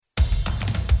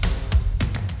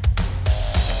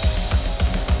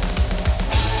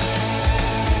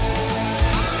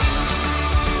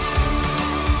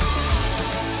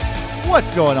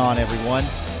What's going on, everyone?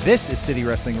 This is City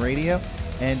Wrestling Radio,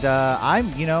 and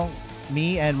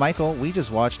me and Michael, we just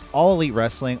watched All Elite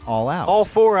Wrestling All Out. All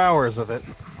 4 hours of it.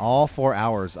 All 4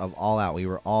 hours of All Out. We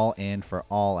were all in for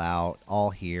All Out,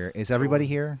 all here. Is everybody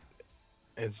here?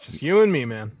 It's just you and me,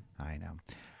 man. I know.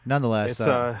 Nonetheless,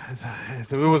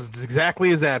 it was exactly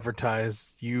as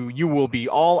advertised. You will be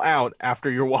all out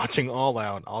after you're watching All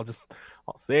Out. I'll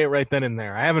say it right then and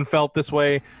there. I haven't felt this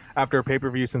way after a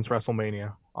pay-per-view since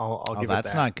WrestleMania. I'll give it that.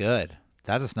 That's not good.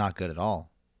 That is not good at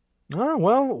all. Oh,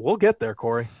 well, we'll get there,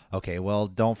 Corey. Okay, well,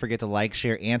 don't forget to like,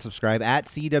 share, and subscribe at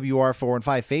CWR415,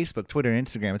 Facebook, Twitter, and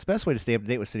Instagram. It's the best way to stay up to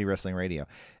date with City Wrestling Radio,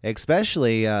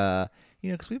 especially,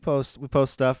 because we post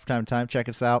stuff from time to time. Check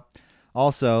us out.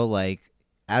 Also,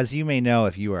 as you may know,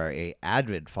 if you are a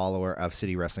avid follower of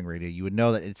City Wrestling Radio, you would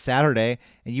know that it's Saturday,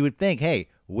 and you would think, hey,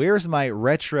 where's my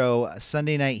retro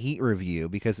Sunday Night Heat review?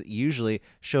 Because it usually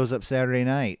shows up Saturday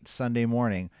night, Sunday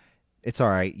morning. It's all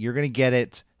right. You're going to get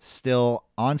it still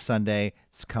on Sunday.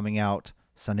 It's coming out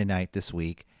Sunday night this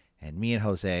week. And me and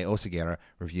Jose Oseguera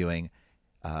reviewing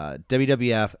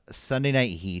WWF Sunday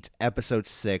Night Heat, Episode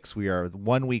 6. We are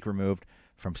 1 week removed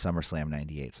from SummerSlam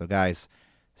 98. So, guys,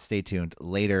 stay tuned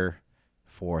later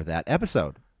for that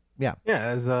episode. Yeah.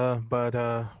 Yeah, but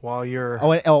while you're...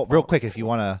 real quick, if you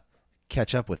want to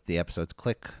catch up with the episodes,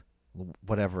 click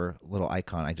whatever little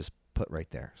icon I just put right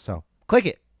there. So, click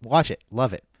it. Watch it.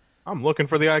 Love it. I'm looking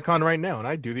for the icon right now, and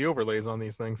I do the overlays on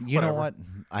these things. You know what?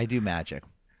 I do magic.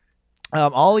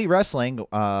 All Elite Wrestling,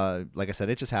 like I said,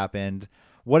 it just happened.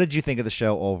 What did you think of the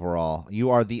show overall? You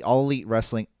are the All Elite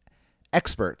Wrestling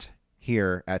expert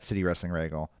here at City Wrestling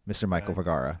Radio, Mr. Michael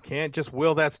Vergara. Can't just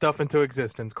will that stuff into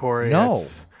existence, Corey. No.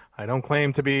 I don't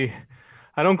claim to be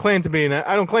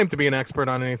an expert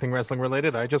on anything wrestling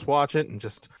related. I just watch it and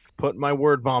just put my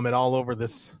word vomit all over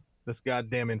this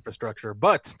goddamn infrastructure.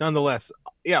 But nonetheless,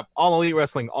 yeah, All Elite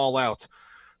Wrestling All Out,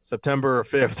 September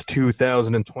 5th,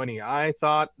 2020. I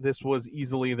thought this was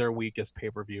easily their weakest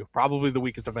pay-per-view. Probably the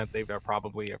weakest event they've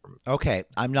probably ever. Okay,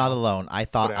 I'm not alone. I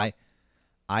thought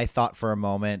for a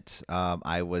moment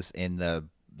I was in the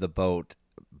boat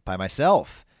by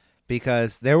myself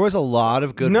because there was a lot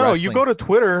of good wrestling. You go to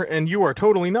Twitter and you are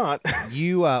totally not.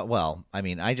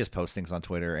 I just post things on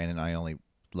Twitter and I only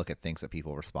look at things that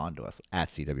people respond to us at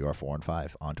CWR415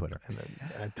 on Twitter.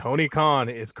 And Tony Khan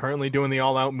is currently doing the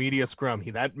All Out Media Scrum.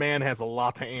 That man has a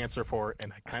lot to answer for,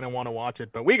 and I kind of want to watch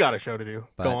it, but we got a show to do.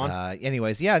 Go on.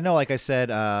 Like I said,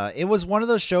 it was one of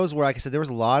those shows where, like I said, there was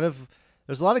a lot of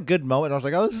good moments. I was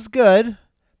like, oh, this is good,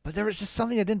 but there was just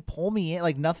something that didn't pull me in.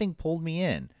 Like nothing pulled me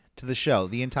in to the show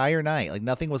the entire night. Like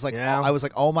nothing was like, I was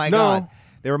like, oh my God.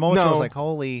 There were moments where I was like,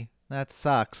 holy, that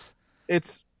sucks.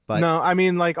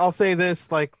 I'll say this,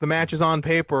 the matches on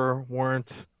paper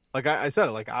weren't, like I said,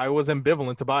 I was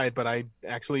ambivalent to buy it, but I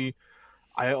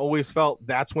always felt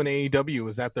that's when AEW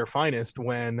is at their finest,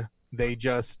 when they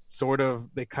just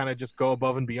they kind of just go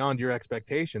above and beyond your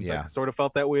expectations. Yeah. I sort of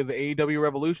felt that way with the AEW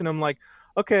Revolution. I'm like,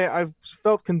 okay, I'm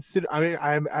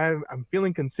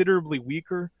feeling considerably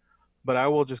weaker, but I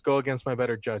will just go against my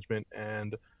better judgment.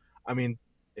 And I mean,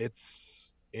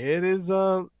 it's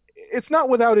not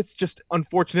without its just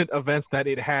unfortunate events that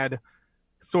it had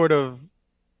sort of,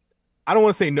 I don't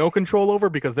want to say no control over,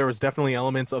 because there was definitely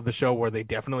elements of the show where they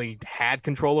definitely had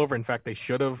control over. In fact, they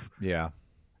should have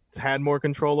had more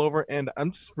control over. And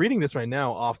I'm just reading this right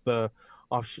now off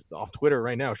Twitter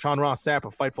right now. Sean Ross Sapp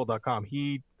of Fightful.com.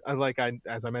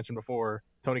 As I mentioned before,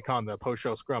 Tony Khan, the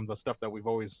post-show scrum, the stuff that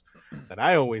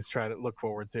I always try to look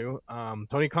forward to.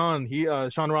 Tony Khan,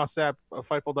 Sean Ross Sapp of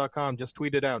Fightful.com just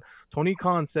tweeted out, Tony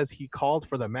Khan says he called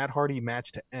for the Matt Hardy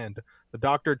match to end. The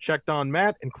doctor checked on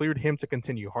Matt and cleared him to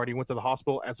continue. Hardy went to the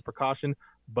hospital as a precaution,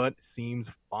 but seems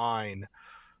fine.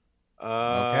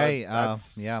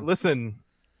 Listen,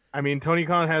 I mean, Tony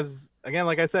Khan has, again,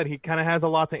 like I said, he kind of has a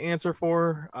lot to answer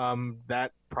for.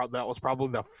 That was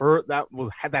probably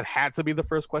that had to be the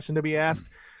first question to be asked,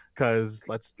 because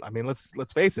let's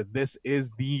face it, this is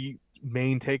the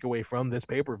main takeaway from this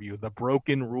pay-per-view: the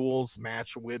broken rules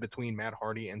match between Matt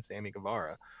Hardy and Sammy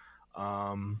Guevara.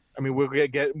 We'll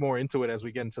get more into it as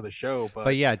we get into the show,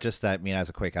 but yeah, just that. As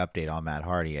a quick update on Matt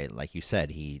Hardy, like you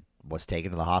said, he was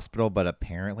taken to the hospital, but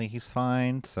apparently he's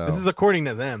fine. So this is according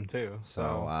to them too.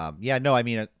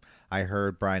 I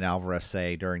heard Brian Alvarez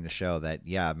say during the show that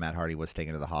Matt Hardy was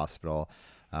taken to the hospital.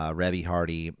 Reby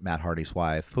Hardy, Matt Hardy's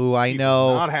wife, who I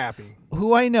know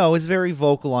is very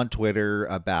vocal on Twitter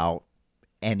about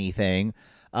anything.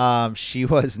 She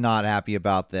was not happy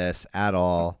about this at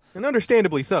all. And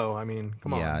understandably so. I mean,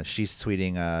 come Yeah, on. she's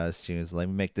tweeting. She was, let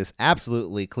me make this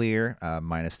absolutely clear,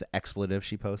 minus the expletive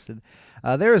she posted.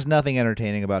 There is nothing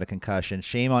entertaining about a concussion.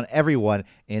 Shame on everyone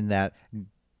in that.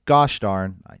 Gosh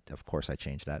darn! Of course, I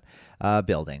changed that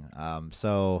building.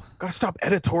 So Gotta stop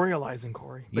editorializing,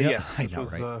 Corey. But yes, I this know,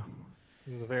 was right?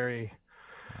 it was a very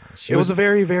She it was was a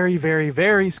very, very, very,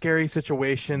 very scary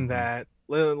situation Mhm. that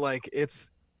like it's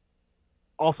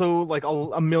also like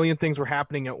a million things were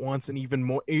happening at once, and even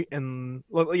more and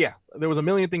yeah, there was a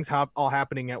million things all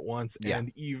happening at once, Yeah.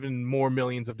 and even more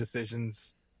millions of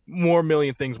decisions, more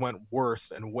million things went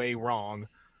worse and way wrong.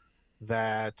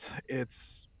 That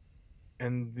it's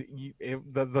and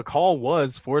the call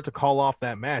was for it to call off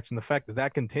that match, and the fact that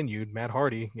that continued, Matt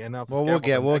Hardy and out the Well,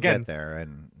 scaffold. we'll Again, get there,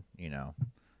 and you know,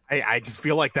 I just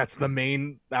feel like that's the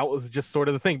main. That was just sort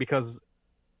of the thing because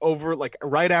over like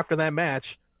right after that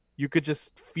match, you could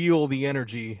just feel the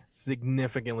energy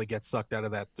significantly get sucked out of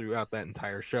that throughout that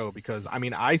entire show. Because I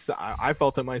mean, I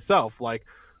felt it myself. Like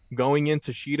going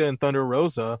into Shida and Thunder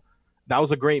Rosa, that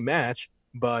was a great match,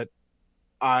 but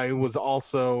I was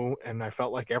also, and I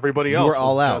felt like everybody you were else was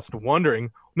all out. just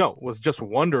wondering. No, was just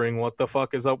wondering what the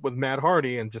fuck is up with Matt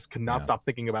Hardy, and just could not Yeah. stop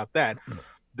thinking about that,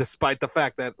 despite the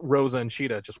fact that Rosa and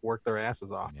Shida just worked their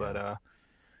asses off. Yeah. But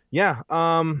yeah,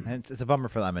 And it's a bummer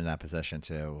for them in that position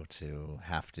to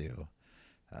have to,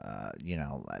 you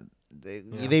know,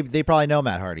 they probably know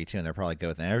Matt Hardy too, and they're probably good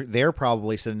with it. They're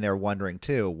probably sitting there wondering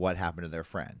too what happened to their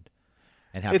friend,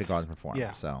 and have to go out and perform.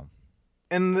 Yeah. So,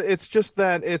 and it's just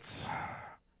that it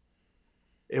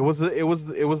was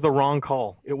the wrong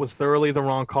call. It was thoroughly the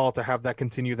wrong call to have that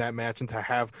continue that match, and to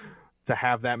have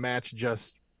that match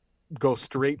just go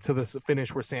straight to the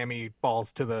finish where Sammy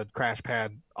falls to the crash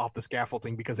pad off the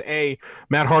scaffolding, because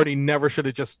Matt Hardy never should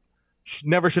have just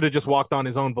walked on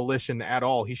his own volition at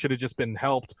all. He should have just been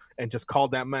helped and just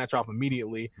called that match off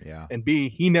immediately. yeah. And B,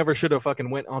 he never should have fucking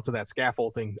went onto that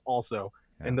scaffolding also.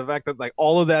 Yeah. And the fact that like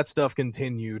all of that stuff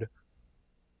continued,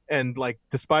 and like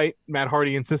despite Matt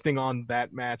Hardy insisting on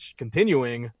that match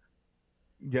continuing,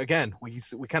 again, we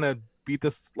kind of beat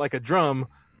this like a drum,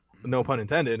 no pun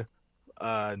intended.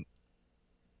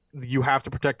 You have to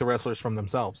protect the wrestlers from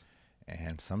themselves.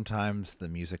 And sometimes the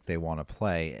music they want to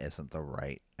play isn't the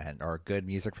right or good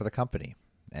music for the company.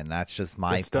 And that's just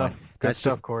my Good stuff. point. Good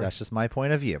stuff, Corey. That's just my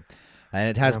point of view. And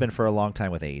it has been for a long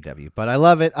time with AEW. But I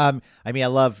love it. I mean, I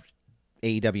love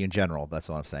AEW in general. That's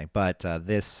what I'm saying. But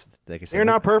this, like I said, they're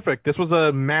not perfect. This was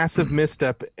a massive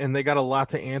misstep, and they got a lot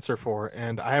to answer for.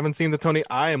 And I haven't seen the Tony.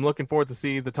 I am looking forward to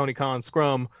see the Tony Khan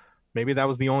scrum. Maybe that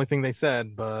was the only thing they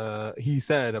said, but he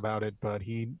said about it. But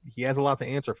he has a lot to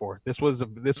answer for. This was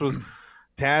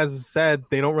Taz said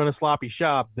they don't run a sloppy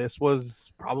shop. This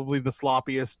was probably the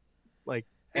sloppiest like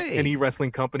any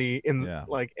wrestling company in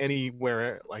like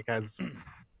anywhere like that's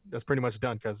pretty much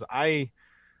done. Because I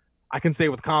can say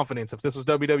with confidence, if this was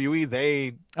WWE,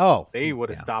 they would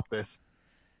have stopped this.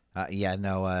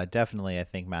 Definitely. I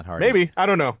think Matt Hardy. Maybe, I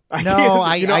don't know.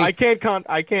 I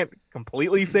can't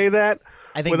completely say that.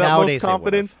 I think nowadays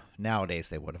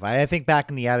they would have. I think back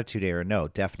in the Attitude Era, no,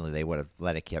 definitely they would have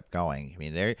let it keep going. I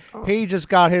mean, he just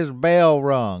got his bell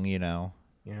rung, you know.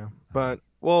 Yeah, but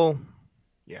well,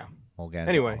 yeah. We'll get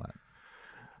anyway.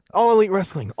 All Elite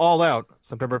Wrestling, All Out,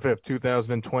 September 5th,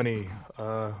 2020. You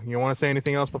want to say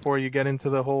anything else before you get into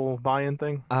the whole buy-in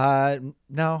thing?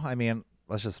 No. I mean,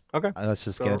 let's just get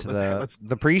into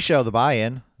the pre-show, the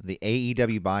buy-in, the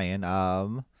AEW buy-in.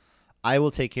 I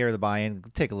will take care of the buy-in,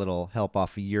 take a little help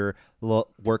off of your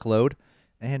workload.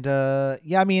 And,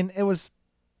 I mean, it was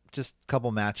just a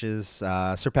couple matches.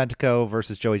 Serpentico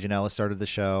versus Joey Janela started the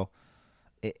show.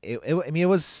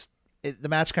 The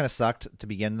match kind of sucked to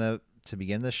begin the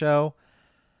show.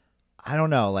 I don't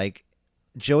know, like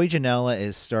Joey Janela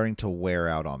is starting to wear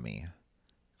out on me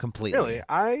completely. Really?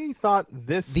 I thought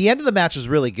the end of the match was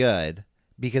really good.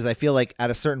 Because I feel like at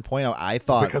a certain point, I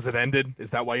thought... Because it ended? Is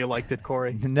that why you liked it,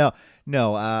 Corey? No.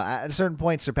 At a certain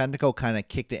point, Serpentico kind of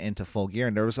kicked it into full gear,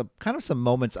 and there was some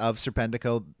moments of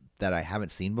Serpentico that I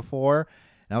haven't seen before,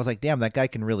 and I was like, damn, that guy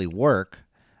can really work.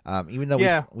 Even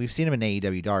though we've seen him in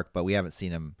AEW Dark, but we haven't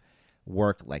seen him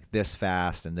work like this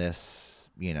fast and this,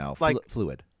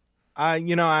 fluid. I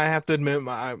have to admit,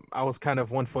 I was kind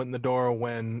of one foot in the door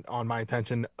when on my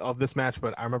intention of this match,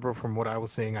 but I remember from what I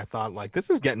was seeing, I thought like this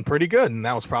is getting pretty good, and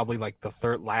that was probably like the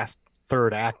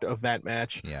third act of that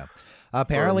match. Yeah,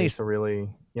 apparently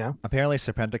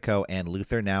Serpentico and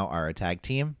Luther now are a tag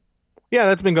team. Yeah,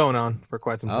 that's been going on for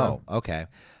quite some time. Oh, okay.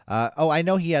 I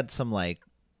know he had some like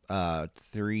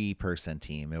 3-person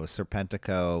team. It was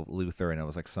Serpentico, Luther, and it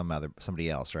was like somebody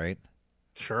else, right?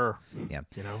 Sure. Yeah.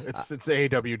 It's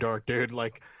AEW Dark, dude.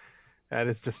 Like that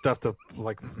is just stuff to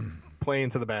like play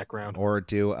into the background. Or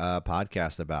do a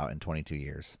podcast about in 22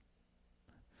 years.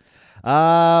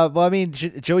 Well, I mean,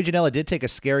 Joey Janela did take a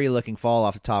scary looking fall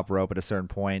off the top rope at a certain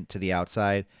point to the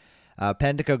outside.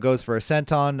 Pendico goes for a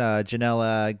senton.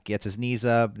 Janela gets his knees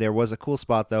up. There was a cool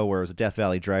spot, though, where it was a Death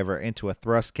Valley driver into a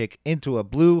thrust kick into a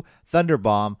blue thunder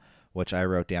bomb, which I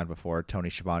wrote down before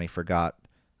Tony Schiavone forgot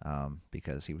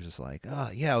because he was just like, oh,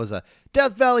 yeah, it was a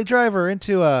Death Valley driver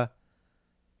into a...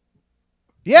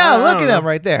 Yeah, look at him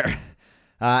right there.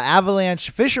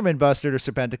 Avalanche Fisherman Buster to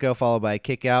Serpentico, followed by a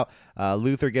kick out.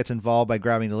 Luther gets involved by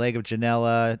grabbing the leg of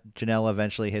Janela. Janela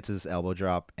eventually hits his elbow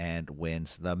drop and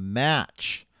wins the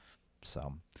match.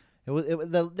 So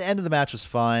the end of the match was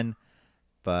fun,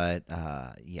 but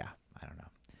yeah, I don't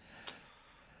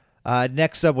know.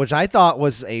 Next up, which I thought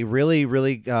was a really,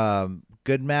 really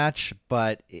good match,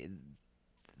 but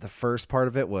the first part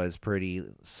of it was pretty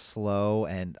slow,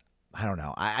 and I don't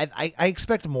know. I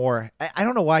expect more. I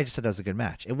don't know why I just said it was a good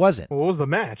match. It wasn't. What was the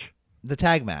match? The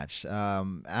tag match.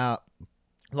 Long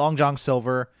John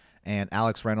Silver and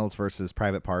Alex Reynolds versus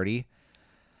Private Party.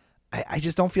 I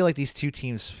just don't feel like these two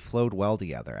teams flowed well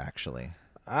together, actually.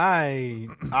 I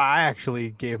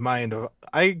actually gave my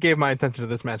attention to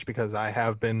this match because I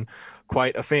have been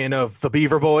quite a fan of the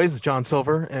Beaver Boys, John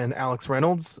Silver and Alex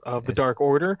Reynolds of the Dark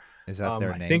Order. Is that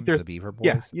their name? I think the Beaver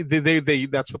Boys? Yeah, they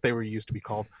that's what they were used to be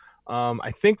called.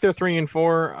 I think they're 3 and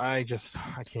 4. I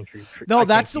can't keep. No,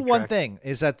 that's the one thing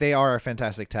is that they are a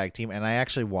fantastic tag team, and I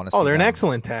actually want to. Oh, they're an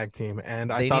excellent tag team,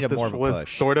 and I thought this was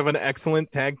push. Sort of an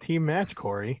excellent tag team match,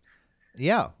 Corey.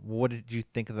 Yeah. What did you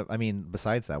think of the? I mean,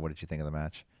 besides that, what did you think of the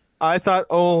match? I thought,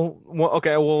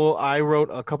 I wrote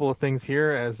a couple of things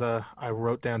here as I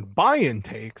wrote down buy-in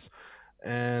takes,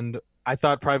 and I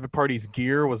thought Private Party's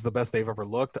gear was the best they've ever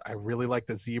looked. I really like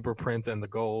the zebra print and the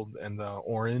gold and the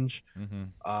orange.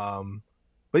 Mm-hmm.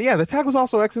 But yeah, the tag was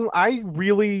also excellent. I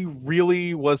really,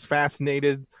 really was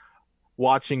fascinated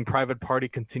watching Private Party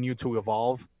continue to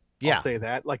evolve. Yeah. I'll say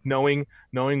that, like knowing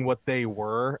what they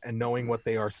were and knowing what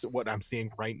they are, what I'm seeing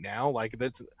right now, like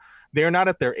they're not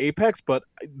at their apex, but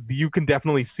you can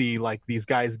definitely see like these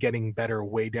guys getting better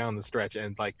way down the stretch,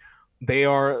 and like they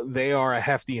are a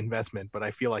hefty investment, but I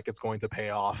feel like it's going to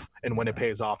pay off, and when it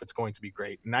pays off, it's going to be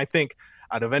great. And I think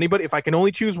out of anybody, if I can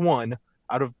only choose one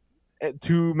out of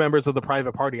 2 members of the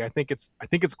Private Party, I think it's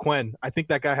Quen. I think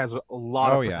that guy has a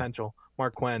lot of potential.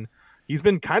 Mark Quen. He's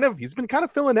been kind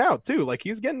of filling out too. Like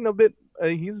he's getting a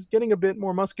bit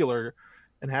more muscular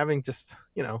and having just,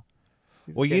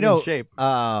 in shape.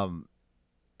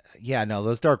 Yeah, no,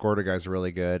 those Dark Order guys are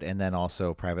really good, and then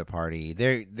also Private Party.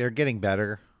 They're getting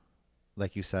better,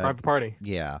 like you said. Private Party.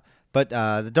 Yeah. But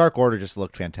the Dark Order just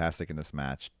looked fantastic in this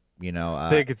match. I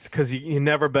think it's because you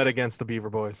never bet against the Beaver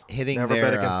Boys. Never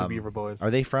bet against the Beaver Boys.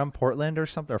 Are they from Portland or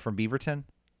something, or from Beaverton?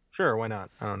 Sure, why not?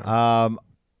 I don't know.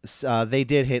 They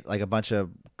did hit like a bunch of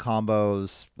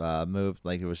combos, move,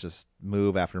 like it was just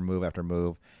move after move after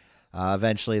move.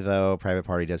 Eventually, though, Private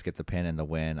Party does get the pin and the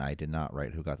win. I did not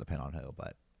write who got the pin on who,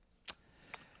 but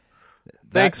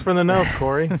thanks for the notes,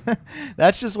 Corey.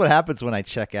 That's just what happens when I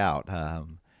check out.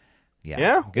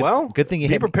 Yeah. Good thing you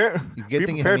be prepared. Be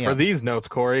prepared for these notes,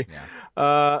 Corey.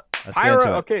 Yeah.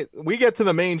 Pyro. Okay, we get to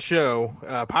the main show.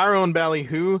 Pyro and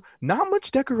Ballyhoo. Not much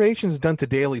decorations done to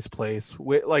Daly's place.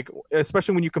 Like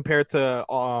especially when you compare it to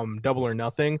Double or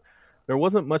Nothing, there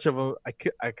wasn't much of a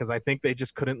because I think they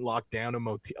just couldn't lock down a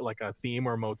motif, like a theme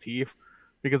or motif,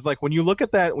 because like when you look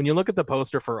at the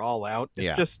poster for All Out, it's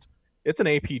an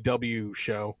APW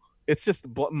show. It's just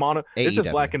It's just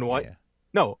black and white. Yeah.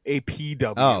 No,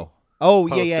 APW. Oh,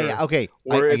 yeah. Okay.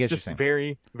 Or it's just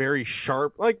very, very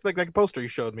sharp, like a poster you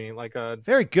showed me, like a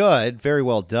very good, very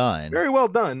well done. Very well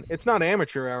done. It's not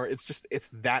amateur hour. It's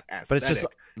that aesthetic. But it's just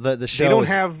the show. They don't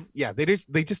have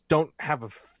they just don't have a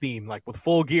theme. Like with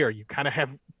Full Gear, you kind of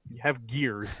have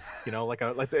gears,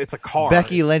 it's a car.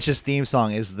 Becky Lynch's theme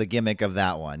song is the gimmick of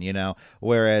that one,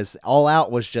 whereas All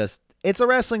Out was just it's a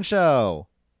wrestling show.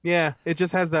 Yeah, it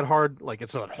just has that hard,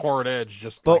 it's a hard edge,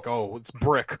 it's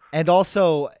brick. And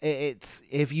also, it's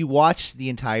if you watch the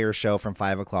entire show from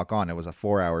 5 o'clock on, it was a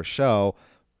 4-hour show.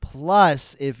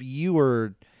 Plus, if you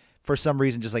were, for some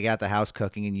reason, just like at the house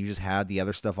cooking and you just had the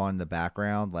other stuff on in the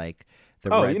background, like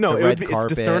the red carpet, it's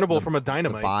discernible from a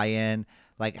Dynamite. The buy-in,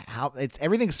 like how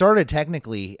everything started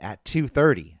technically at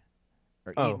 2:30.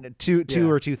 Or 2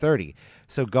 or 2:30.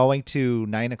 So going to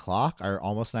 9 o'clock or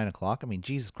almost 9 o'clock. I mean,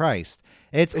 Jesus Christ,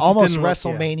 it's almost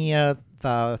WrestleMania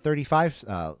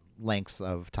 35 lengths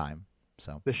of time.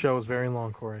 So the show is very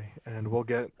long, Corey, and we'll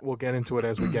get into it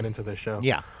as we get into the show.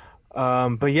 Yeah.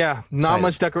 But yeah, not Excited.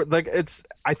 much decor. Like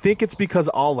I think it's because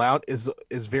All Out is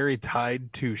very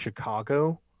tied to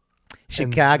Chicago,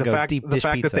 and Chicago deep the dish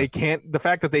fact that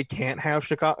pizza. they can't have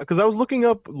Chicago, because I was looking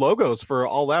up logos for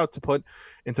All Out to put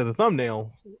into the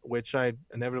thumbnail, which I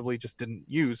inevitably just didn't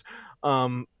use.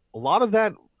 A lot of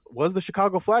that was the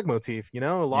Chicago flag motif, a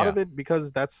lot Yeah. of it,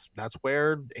 because that's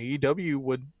where AEW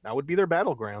would be their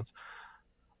battlegrounds.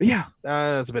 But yeah,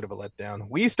 that's a bit of a letdown.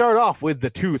 We start off with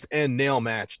the tooth and nail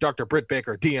match: Dr. Britt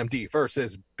Baker, DMD,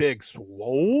 versus Big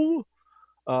Swole.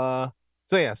 Uh,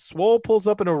 so yeah, Swole pulls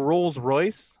up in a Rolls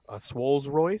Royce, a Swole's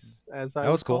Royce, as I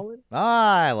That was would cool. call it.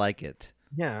 I like it.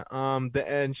 Yeah.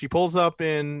 And she pulls up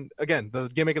in, again. The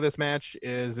gimmick of this match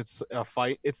is it's a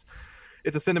fight. It's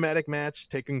a cinematic match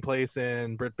taking place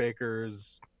in Britt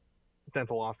Baker's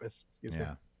dental office. Excuse me.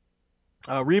 Yeah.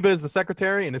 Reba is the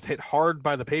secretary and is hit hard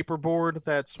by the paperboard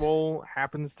that Swole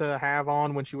happens to have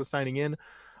on when she was signing in.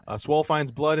 Swole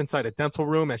finds blood inside a dental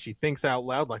room as she thinks out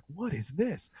loud, like, "What is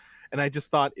this?" And I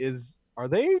just thought, is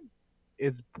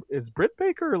Britt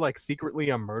Baker like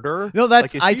secretly a murderer? No, that's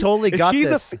Like, is I she totally got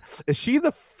this. is she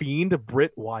the fiend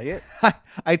Britt Wyatt?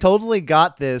 I totally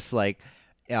got this like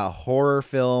horror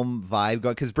film vibe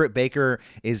going because Britt Baker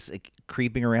is like,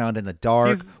 creeping around in the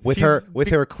dark with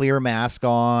her clear mask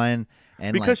on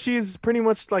and Because like she's pretty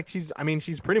much like she's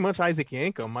pretty much Isaac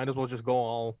Yankem. Might as well just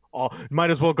go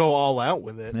might as well go all out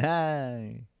with it.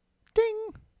 hey, ding.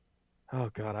 Oh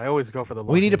god, I always go for the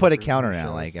We need to put a fruit counter in these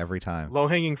now, like shows. every time. Low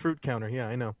hanging fruit counter. Yeah,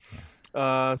 I know.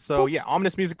 Yeah. So yeah,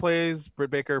 ominous music plays. Britt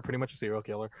Baker, pretty much a serial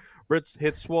killer. Britt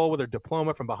hits Swole with her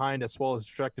diploma from behind as Swole is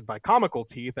distracted by comical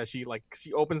teeth as she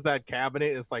opens that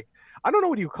cabinet. It's like, I don't know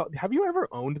what you call. Have you ever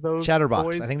owned those Chatterbox.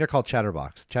 toys? I think they're called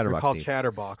Chatterbox. They're Chatterbox called teeth.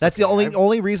 Chatterbox. That's the Okay,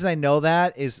 only reason I know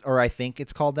that is, or I think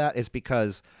it's called that, is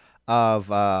because of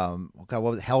God, what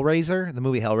was it? Hellraiser, the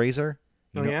movie Hellraiser.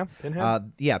 You Oh know, yeah,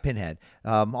 Pinhead. yeah, Pinhead.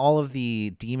 All of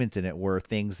the demons in it were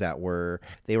things that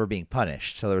they were being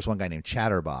punished. So there was one guy named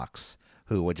Chatterbox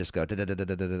who would just go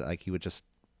like he would just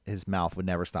his mouth would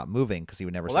never stop moving because he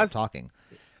would never Well, stop that's talking.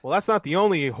 Well, that's not the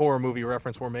only horror movie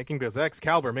reference we're making, because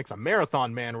Excalibur makes a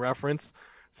Marathon Man reference,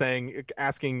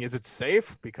 asking, "Is it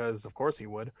safe?" Because of course he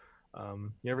would.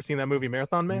 You ever seen that movie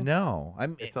Marathon Man? No,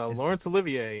 It's Laurence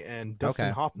Olivier and Dustin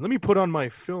okay. Hoffman. Let me put on my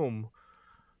film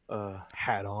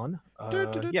hat on.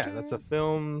 Yeah, that's a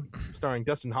film starring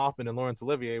Dustin Hoffman and Laurence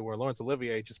Olivier, where Laurence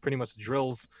Olivier just pretty much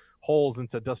drills holes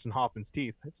into Dustin Hoffman's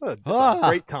teeth. It's a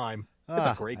great time. It's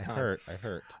a great time. I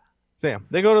hurt. So yeah,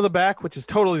 they go to the back, which is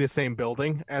totally the same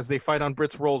building, as they fight on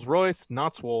Britt's Rolls Royce,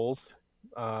 not Swole's.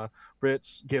 Britt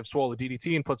gives Swole a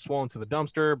DDT and puts Swole into the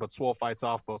dumpster, but Swole fights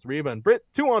off both Reba and Britt.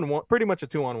 2-on-1, pretty much a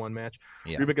 2-on-1 match.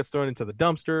 Yeah. Reba gets thrown into the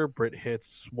dumpster. Britt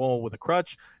hits Swole with a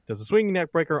crutch, does a swinging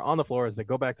neck breaker on the floor as they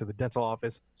go back to the dental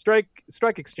office. Strike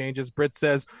exchanges. Britt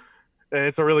says,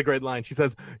 it's a really great line. She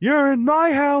says, "You're in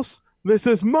my house. This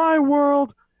is my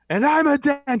world, and I'm a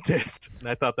dentist." And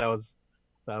I thought that was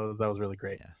really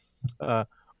great. Yeah.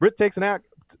 Britt takes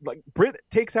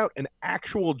out an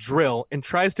actual drill and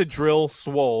tries to drill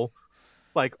Swole,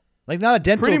 like not a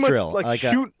dental pretty drill, much like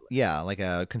shoot. Like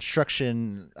a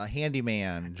construction, a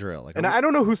handyman drill. And I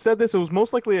don't know who said this. It was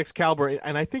most likely Excalibur,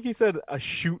 and I think he said a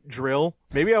shoot drill.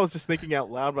 Maybe I was just thinking out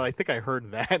loud, but I think I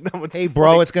heard that. Hey,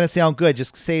 bro, it's gonna sound good.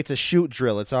 Just say it's a shoot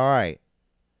drill. It's all right.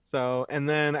 So, and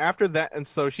then after that, and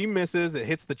so she misses. It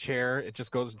hits the chair. It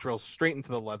just drills straight into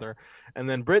the leather. And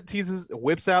then Britt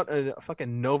whips out a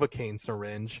fucking Novocaine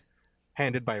syringe,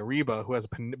 handed by Reba, who has a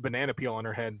banana peel on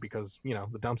her head because the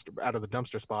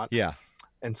dumpster spot. Yeah.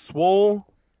 And Swole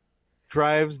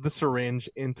drives the syringe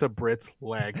into Britt's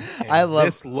leg. And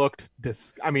this looked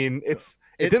it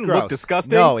didn't gross. look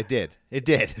disgusting. No, it did. It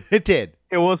did. It did.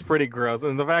 It was pretty gross,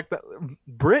 and the fact that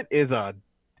Britt is a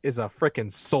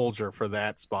freaking soldier for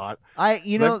that spot.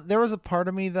 There was a part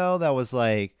of me though that was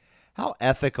like, how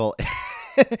ethical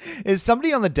is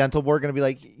somebody on the dental board going to be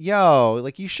like, yo,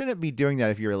 like you shouldn't be doing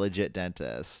that if you're a legit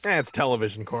dentist? It's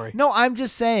television, Corey. No, I'm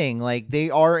just saying, like they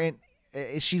are in.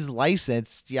 She's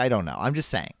licensed. Yeah, I don't know. I'm just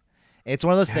saying, it's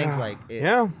one of those things. Like,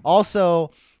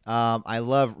 Also, I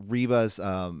love Reba's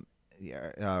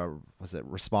was it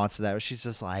response to that? Where she's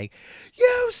just like,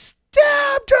 "You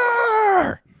stabbed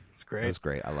her." Great. It was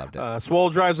great. I loved it. Swole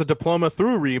drives a diploma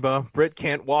through Reba. Britt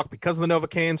can't walk because of the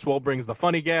Novocaine. Swole brings the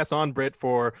funny gas on Britt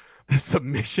for the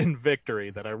submission victory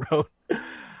that I wrote. It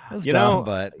was dumb,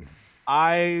 but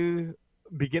I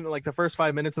begin like the first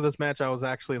 5 minutes of this match, I was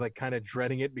actually like kind of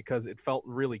dreading it because it felt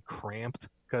really cramped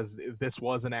because this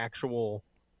was an actual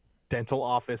dental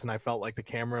office, and I felt like the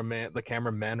cameramen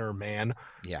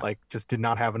like just did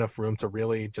not have enough room to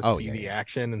really just see the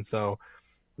action, and so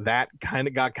that kind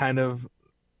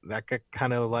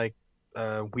of like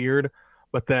weird,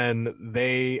 but then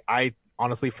I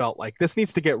honestly felt like this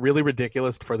needs to get really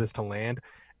ridiculous for this to land.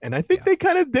 And I think Yeah. they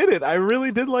kind of did it. I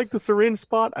really did like the syringe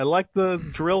spot. I like the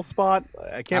drill spot.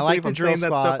 I can't like believe the I'm drill saying that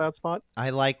stuff spot. out spot.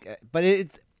 I like, but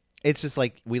it's just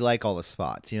like we like all the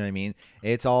spots. You know what I mean?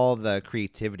 It's all the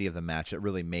creativity of the match that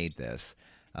really made this.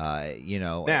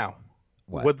 Now,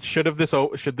 What should this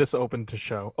opened the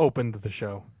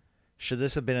show? should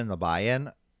this have been in the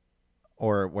buy-in,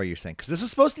 or what you're saying? Because this is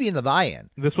supposed to be in the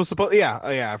buy-in. This was supposed, yeah,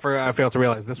 yeah. I failed to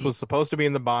realize this was supposed to be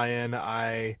in the buy-in.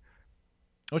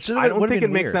 Which should I have don't would have think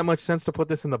been it makes weird. that much sense to put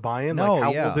this in the buy-in. No, Like,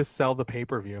 how yeah. will this sell the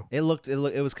pay-per-view? It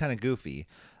was kind of goofy.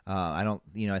 I don't,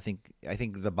 I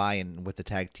think the buy-in with the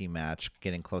tag team match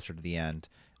getting closer to the end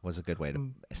was a good way to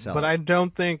sell But it. I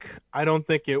don't think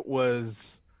it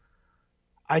was.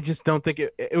 I just don't think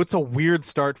it's a weird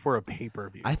start for a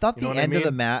pay-per-view. I thought You know the what I end of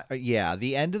the mean? match, yeah,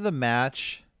 the end of the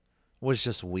match was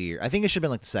just weird. I think it should have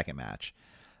been like the second match.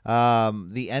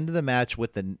 The end of the match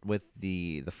with the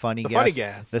funny The gas, funny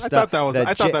gas. the stuff,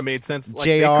 I thought that made sense. Like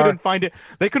they Jr. couldn't find it.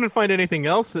 They couldn't find anything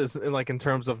else as like in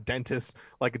terms of dentists,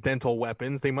 like dental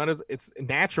weapons. They might as it's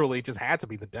naturally just had to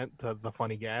be the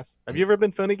funny gas. Have you ever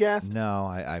been funny gassed? No,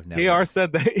 I've never. JR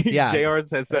said that. Yeah. JR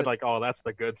has said like, oh, that's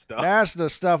the good stuff. That's the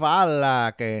stuff I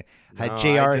like. Had No,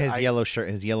 Jr. in his yellow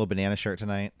shirt, his yellow banana shirt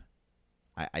tonight.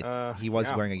 He was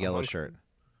yeah, wearing a yellow shirt.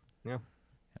 Yeah.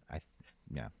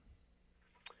 Yeah.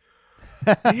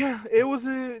 Yeah, it was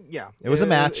a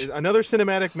match. Another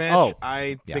cinematic match. Oh,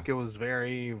 I yeah. think it was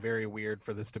very, very weird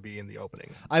for this to be in the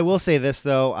opening. I will say this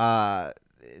though.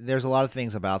 There's a lot of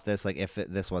things about this. Like if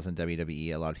this wasn't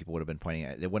WWE, a lot of people would have been pointing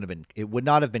at it. It would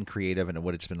not have been creative, and it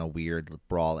would have just been a weird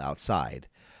brawl outside.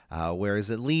 Whereas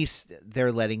at least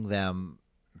they're letting them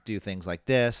do things like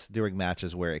this during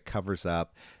matches where it covers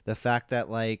up the fact that,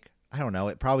 like, I don't know,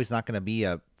 it probably is not going to be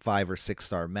a 5 or 6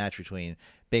 star match between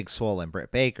Big Swole and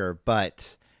Britt Baker,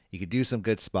 but you could do some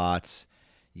good spots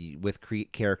with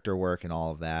character work and all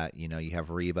of that. You have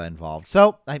Reba involved,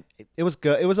 so it was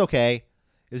good. It was okay.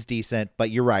 It was decent,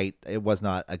 but you're right. It was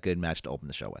not a good match to open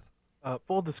the show with.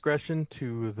 Full discretion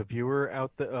to the viewer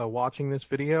out watching this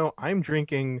video. I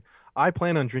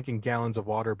plan on drinking gallons of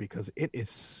water because it is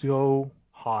so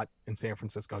hot in San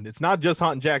Francisco. And it's not just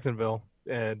hot in Jacksonville,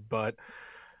 but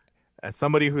as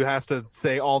somebody who has to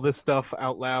say all this stuff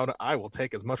out loud, I will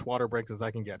take as much water breaks as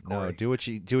I can get. Corey. No, do what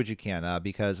you can,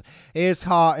 because it's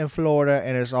hot in Florida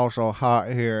and it's also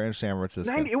hot here in San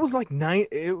Francisco. It was like 9.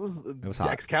 It was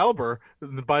hot. Excalibur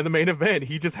by the main event.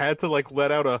 He just had to like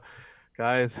let out a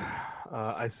guys.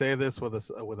 I say this with a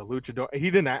luchador. He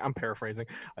didn't. I'm paraphrasing.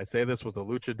 I say this with a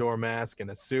luchador mask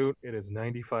and a suit. It is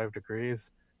 95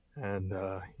 degrees, and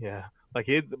yeah, like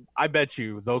I bet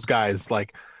you those guys,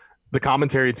 like the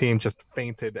commentary team, just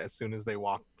fainted as soon as they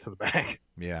walked to the back.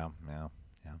 Yeah.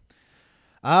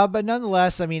 But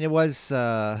nonetheless, I mean, it was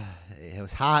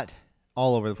hot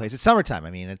all over the place. It's summertime.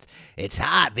 I mean, it's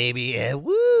hot, baby.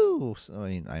 Woo! So, I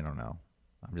mean, I don't know.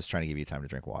 I'm just trying to give you time to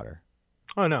drink water.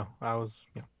 Oh no, I was.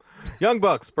 Yeah. Young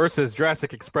Bucks versus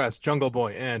Jurassic Express, Jungle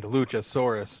Boy, and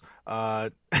Luchasaurus.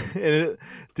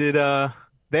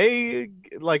 They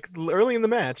like early in the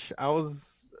match?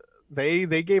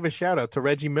 They gave a shout out to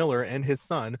Reggie Miller and his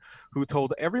son, who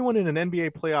told everyone in an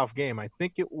NBA playoff game. I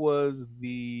think it was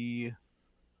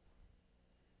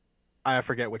I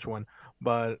forget which one,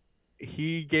 but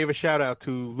he gave a shout out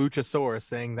to Luchasaurus,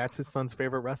 saying that's his son's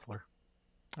favorite wrestler.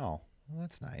 Oh, well,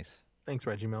 that's nice. Thanks,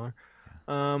 Reggie Miller.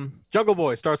 Jungle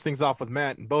Boy starts things off with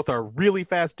Matt, and both are really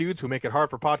fast dudes who make it hard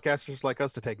for podcasters like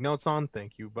us to take notes on.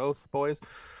 Thank you both, boys.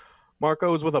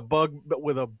 Marco is with a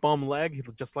bum leg,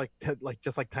 just like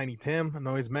Tiny Tim,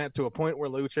 annoys Matt to a point where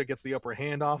Lucha gets the upper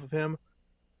hand off of him.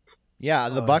 Yeah,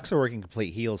 the Bucks are working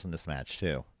complete heels in this match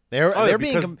too. They're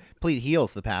being complete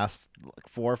heels the past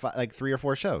 3 or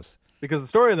 4 shows. Because the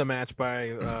story of the match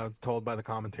told by the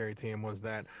commentary team was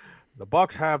that the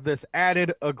Bucks have this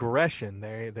added aggression.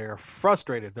 They're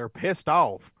frustrated. They're pissed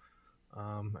off.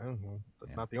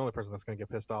 That's not the only person that's going to get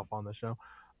pissed off on the show.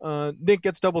 Nick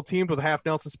gets double teamed with a half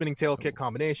Nelson spinning tail kick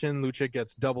combination. Lucha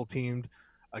gets double teamed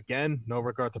again. No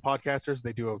regard to podcasters.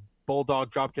 They do a bulldog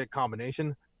drop kick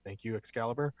combination. Thank you,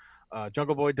 Excalibur.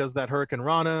 Jungle Boy does that Hurricane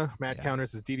Rana. Matt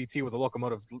counters his DDT with a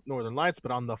locomotive Northern Lights,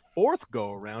 but on the 4th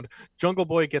go around, Jungle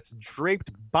Boy gets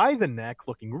draped by the neck,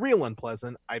 looking real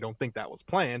unpleasant. I don't think that was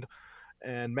planned.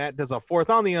 And Matt does a 4th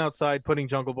on the outside, putting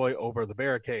Jungle Boy over the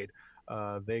barricade.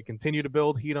 They continue to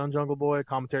build heat on Jungle Boy.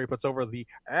 Commentary puts over the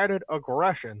added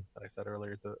aggression that I said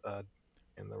earlier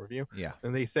in the review. Yeah.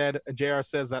 And they said, JR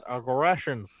says that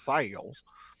aggression sales.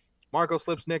 Marco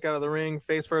slips Nick out of the ring,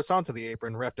 face first onto the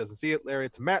apron. Ref doesn't see it.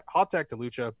 Lariat to Matt, hot tag to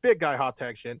Lucha. Big guy hot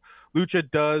tag shit.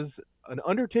 Lucha does an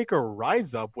Undertaker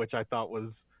rise up, which I thought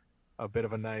was a bit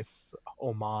of a nice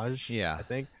homage. Yeah. I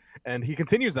think. And he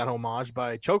continues that homage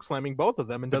by chokeslamming both of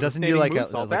them and But does a doesn't do standing like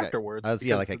moonsault afterwards.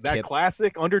 like a That kip.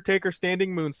 classic Undertaker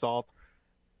standing moonsault.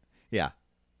 Yeah.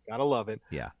 Gotta love it.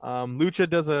 Yeah. Lucha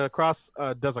does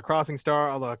a crossing star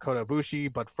a la Kota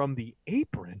Ibushi, but from the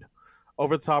apron.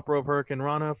 Over the top rope Hurricane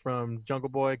Rana from Jungle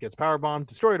Boy gets powerbombed,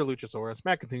 destroyed a Luchasaurus.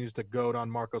 Matt continues to goad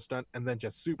on Marco Stunt and then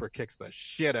just super kicks the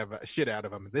shit out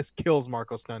of him. This kills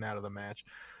Marco Stunt out of the match.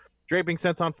 Draping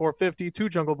senton 450 to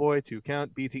Jungle Boy, 2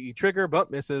 count, BTE trigger, but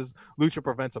misses. Lucha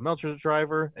prevents a Melcher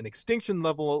driver, an extinction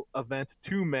level event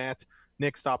to Matt.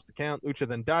 Nick stops the count. Lucha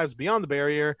then dives beyond the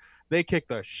barrier. They kick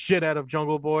the shit out of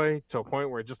Jungle Boy to a point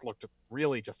where it just looked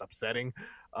really just upsetting.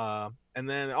 And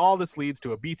then all this leads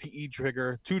to a BTE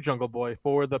trigger to Jungle Boy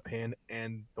for the pin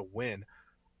and the win.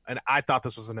 And I thought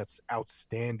this was an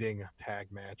outstanding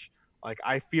tag match. Like,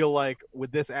 I feel like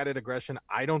with this added aggression,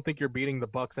 I don't think you're beating the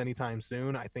Bucks anytime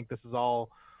soon. I think this is all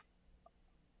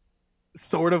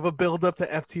sort of a build up to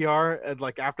FTR. And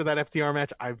like after that FTR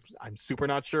match, I'm super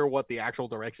not sure what the actual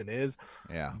direction is.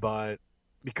 Yeah. But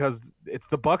because it's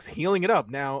the Bucks healing it up.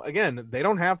 Now, again, they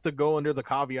don't have to go under the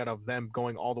caveat of them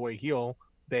going all the way heel.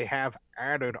 They have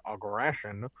added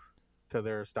aggression to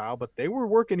their style, but they were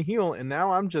working heel, and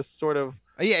now I'm just sort of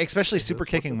yeah, especially super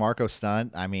kicking Marco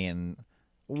Stunt. I mean,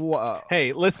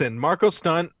 hey, listen, Marco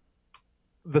Stunt,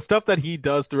 the stuff that he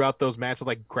does throughout those matches,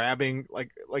 like grabbing the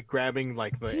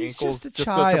he's ankles, just a to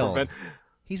child. prevent.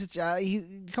 He's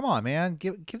a come on, man,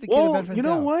 give the kid a Well, benefit of you the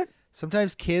know doubt. what?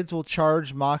 Sometimes kids will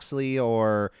charge Moxley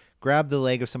or grab the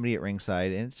leg of somebody at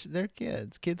ringside, and they're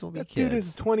kids. Kids will be That kids. dude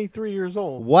is 23 years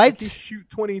old. What? Like, he's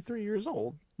 23 years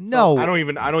old. No, I don't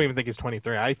even think he's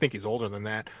 23. I think he's older than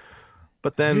that.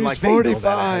 But then he's like they know that ahead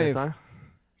 45. of time.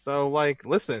 So like,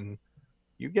 listen,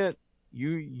 you get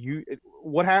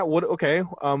what okay,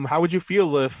 how would you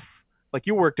feel if, like,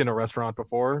 you worked in a restaurant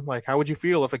before, like how would you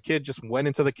feel if a kid just went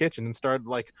into the kitchen and started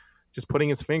like just putting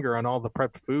his finger on all the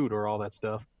prepped food or all that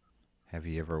stuff? Have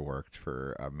you ever worked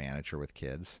for a manager with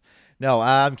kids? No,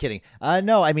 I'm kidding.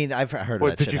 No, I mean, I've heard of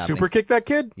that Did shit you happening. super kick that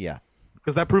kid? Yeah.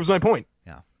 Because that proves my point.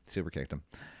 Yeah, super kicked him.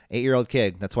 8-year-old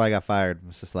kid. That's why I got fired. It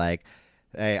was just like,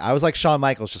 hey, I was like Shawn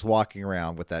Michaels just walking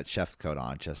around with that chef coat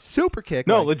on, just super kick.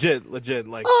 No, like, legit.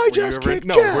 Like, I just kicked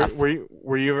Jeff.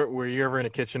 Were you ever in a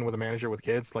kitchen with a manager with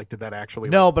kids? Like, did that actually?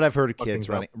 No, like, but I've heard of fuck kids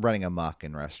things up? running amok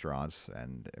in restaurants,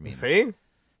 and I mean, See,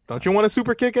 don't you want to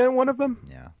super kick at one of them?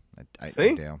 yeah, I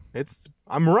See? do.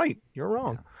 I'm right. You're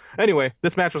wrong. Anyway,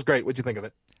 this match was great. What'd you think of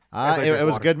it? It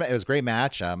was good. It was a great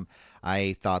match.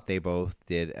 I thought they both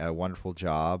did a wonderful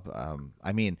job.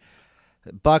 I mean,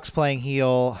 Bucks playing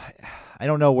heel. I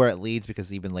don't know where it leads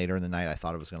because even later in the night, I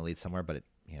thought it was going to lead somewhere, but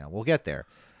we'll get there.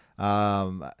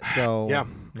 So yeah,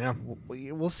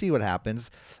 we'll see what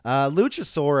happens.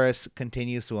 Luchasaurus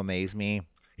continues to amaze me.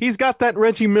 He's got that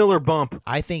Reggie Miller bump.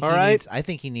 I think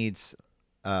he needs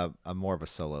a more of a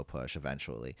solo push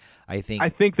eventually. I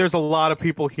think there's a lot of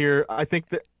people here. I think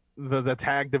that the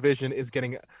tag division is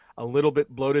getting a little bit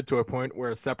bloated to a point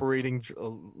where separating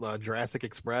Jurassic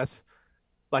Express,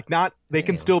 like, not they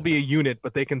can still be a unit,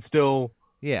 but they can still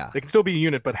be a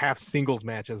unit, but have singles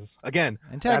matches again.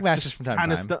 And tag matches from time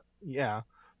to time. Yeah,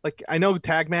 like, I know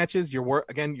tag matches,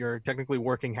 you're technically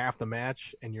working half the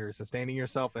match and you're sustaining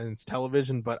yourself, and it's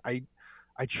television. But I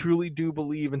truly do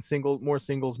believe in more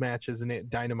singles matches in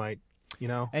Dynamite.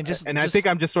 And I think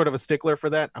I'm just sort of a stickler for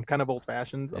that. I'm kind of old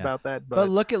fashioned about that. But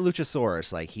look at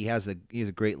Luchasaurus. Like, he's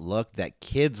a great look that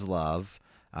kids love.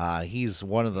 He's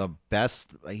one of the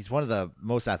best. He's one of the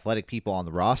most athletic people on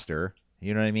the roster.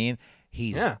 You know what I mean?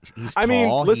 He's tall. I mean,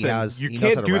 listen, he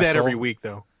can't do that every week,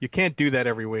 though. You can't do that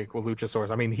every week with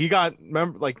Luchasaurus. I mean,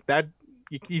 like that.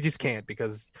 You just can't,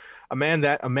 because a man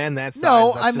that size.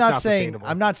 No, I'm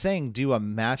not saying do a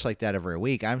match like that every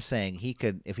week. I'm saying he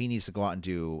could, if he needs to go out and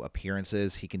do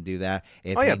appearances, he can do that.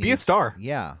 Be a star.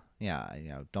 Yeah.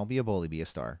 Don't be a bully. Be a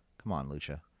star. Come on,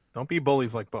 Lucha. Don't be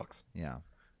bullies like Bucks. Yeah.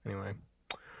 Anyway,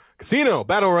 Casino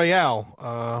Battle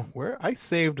Royale. Where I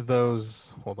saved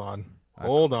those. Hold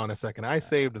on a second. I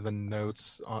saved the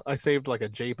notes. I saved like a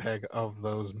JPEG of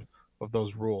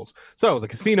those rules. So the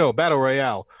Casino Battle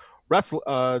Royale.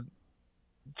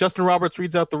 Justin Roberts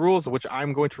reads out the rules, which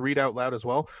I'm going to read out loud as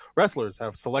well. Wrestlers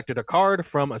have selected a card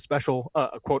from a special,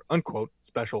 quote unquote,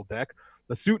 special deck.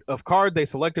 The suit of card they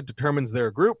selected determines their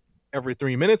group. Every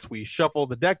 3 minutes, we shuffle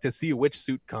the deck to see which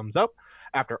suit comes up.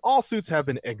 After all suits have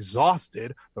been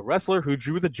exhausted, the wrestler who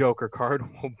drew the Joker card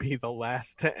will be the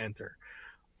last to enter.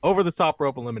 Over the top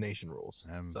rope elimination rules.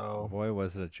 So, boy,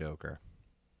 was it a Joker.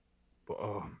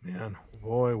 Oh man,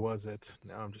 boy was it.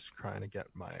 Now I'm just trying to get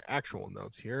my actual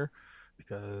notes here,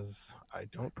 because I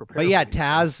don't prepare. But yeah, for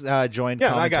these things. Taz joined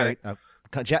Yeah, I got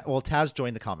commentary. Well, Taz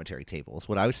joined the commentary table. Is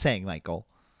what I was saying, Michael.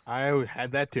 I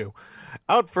had that too.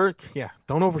 Out first, yeah.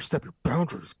 Don't overstep your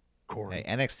boundaries, Corey.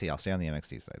 Hey, NXT. I'll stay on the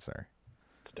NXT side, sir.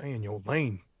 Stay in your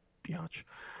lane, biatch.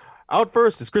 Out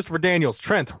first is Christopher Daniels,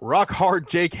 Trent, Rock Hard,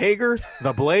 Jake Hager,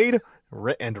 The Blade,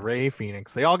 and Ray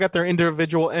Phoenix. They all got their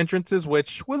individual entrances,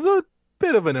 which was a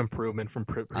bit of an improvement from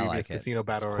previous Casino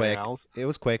Battle Royales. It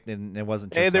was quick, and it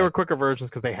wasn't just. Hey, they were quicker versions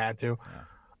because they had to.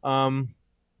 Yeah.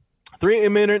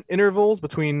 3-minute intervals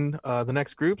between the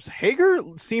next groups. Hager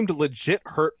seemed legit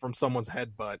hurt from someone's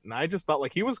headbutt, and I just thought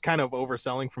like he was kind of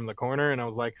overselling from the corner, and I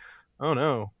was like, oh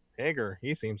no, Hager,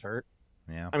 he seems hurt.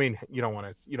 Yeah. I mean, you don't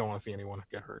want to see anyone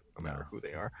get hurt, no matter who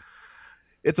they are.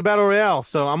 It's a battle royale,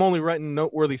 so I'm only writing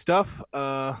noteworthy stuff.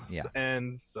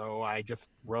 And so I just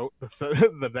wrote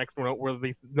the next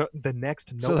noteworthy.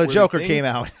 So the Joker came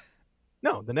out.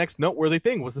 No, the next noteworthy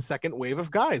thing was the second wave of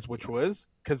guys, which was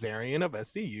Kazarian of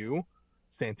SCU,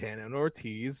 Santana and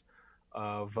Ortiz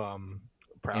of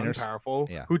Proud and Powerful,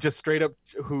 who just straight up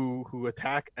who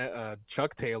attack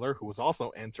Chuck Taylor, who was also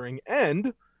entering,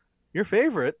 and your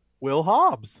favorite, Will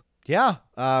Hobbs. Yeah,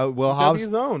 Will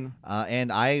Hobbs. Own.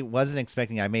 And I wasn't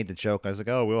expecting. I made the joke. I was like,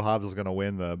 "Oh, Will Hobbs is going to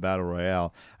win the battle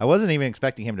royale." I wasn't even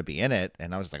expecting him to be in it,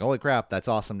 and I was like, "Holy crap, that's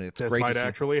awesome!" It's this great might to see.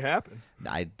 actually happen.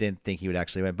 I didn't think he would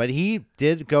actually win, but he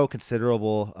did go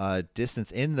considerable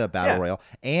distance in the battle royale.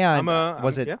 And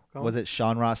was it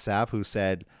Sean Ross Sapp who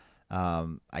said,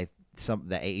 the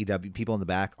AEW people in the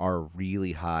back are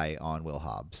really high on Will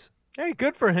Hobbs. Hey,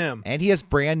 good for him. And he has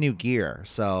brand new gear,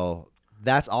 so.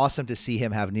 That's awesome to see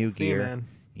him have new gear. Man.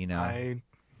 You know,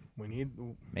 we need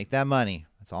make that money.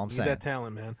 That's all I'm saying. Need that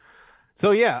talent, man.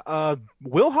 So yeah,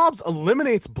 Will Hobbs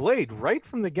eliminates Blade right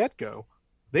from the get-go.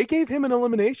 They gave him an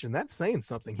elimination. That's saying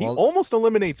something. He almost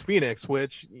eliminates Phoenix,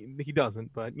 which he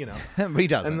doesn't, but you know. He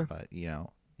doesn't, but you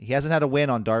know, he hasn't had a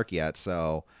win on Dark yet,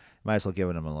 so might as well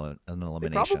give him an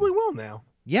elimination. He probably will now.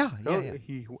 Yeah.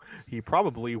 He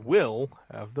probably will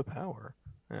have the power.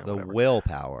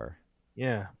 Willpower.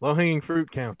 Yeah, low-hanging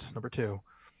fruit count, number 2.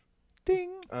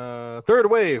 Ding. Third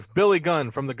wave, Billy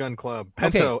Gunn from the Gun Club.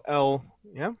 Pento L.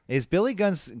 Yeah. Is Billy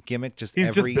Gunn's gimmick just He's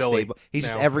every just stable? He's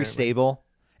just every stable.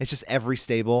 It's just every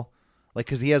stable. Like,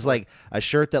 because he has like a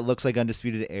shirt that looks like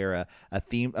Undisputed Era, a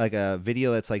theme like a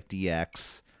video that's like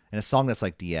DX, and a song that's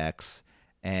like DX,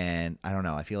 and I don't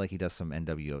know. I feel like he does some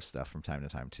NWO stuff from time to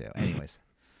time too. Anyways.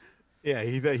 Yeah,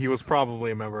 he was probably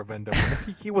a member of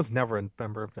NWO. He was never a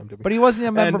member of NWO. But he wasn't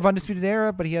a member of Undisputed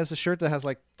Era, but he has a shirt that has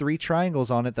like 3 triangles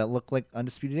on it that look like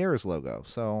Undisputed Era's logo.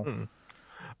 So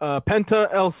Penta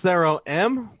El Cerro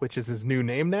M, which is his new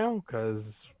name now,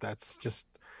 because that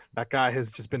guy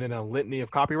has just been in a litany of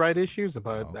copyright issues,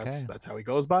 but that's how he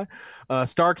goes by.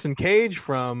 Starks and Cage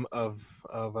from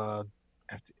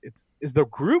is the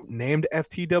group named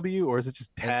FTW, or is it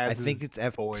just Taz? I think it's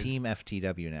Team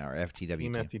FTW now, or FTW.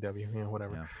 Team FTW, yeah,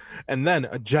 whatever. Yeah. And then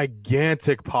a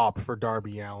gigantic pop for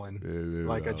Darby Allin,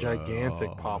 like a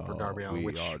gigantic pop for Darby Allin,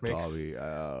 which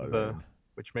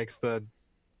makes the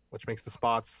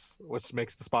spot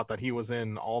that he was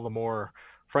in all the more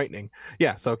frightening.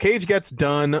 Yeah, so Cage gets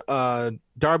done.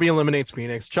 Darby eliminates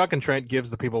Phoenix. Chuck and Trent gives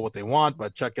the people what they want,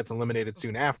 but Chuck gets eliminated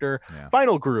soon after. Yeah.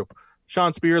 Final group.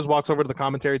 Shawn Spears walks over to the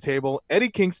commentary table. Eddie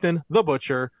Kingston, The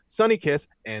Butcher, Sonny Kiss,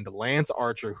 and Lance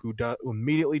Archer, who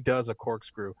immediately does a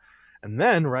corkscrew. And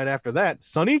then right after that,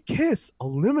 Sonny Kiss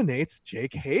eliminates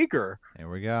Jake Hager. There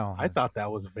we go. I thought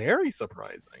that was very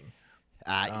surprising.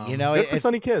 Good for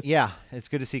Sonny Kiss. Yeah, it's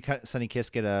good to see Sonny Kiss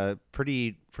get a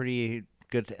pretty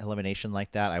good elimination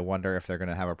like that. I wonder if they're going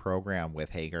to have a program with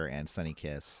Hager and Sonny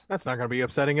Kiss. That's not going to be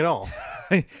upsetting at all.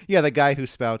 Yeah, the guy who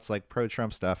spouts like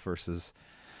pro-Trump stuff versus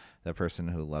the person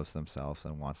who loves themselves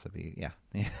and wants to be,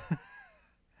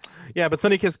 Yeah, but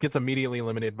Sonny Kiss gets immediately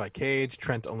eliminated by Cage.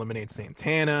 Trent eliminates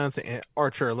Santana.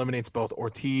 Archer eliminates both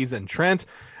Ortiz and Trent.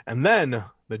 And then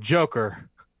the Joker,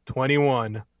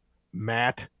 21,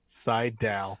 Matt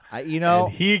Sydal.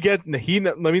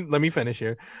 Let me finish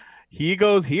here. He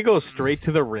goes straight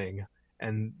to the ring,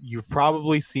 and you've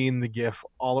probably seen the GIF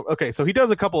so he does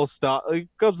a couple of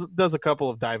does a couple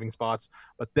of diving spots,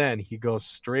 but then he goes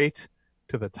straight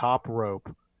to the top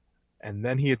rope, and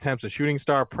then he attempts a shooting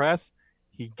star press.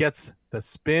 He gets the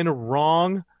spin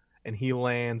wrong, and he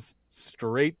lands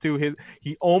straight to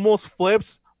he almost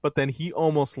flips, but then he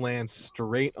almost lands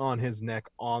straight on his neck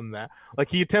on that. Like,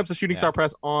 he attempts a shooting star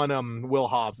press on Will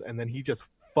Hobbs, and then he just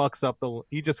fucks up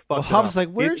Hobbs like,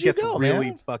 where'd you go, man?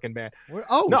 Really fucking bad.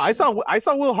 I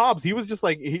saw Will Hobbs. He was just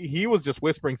like he was just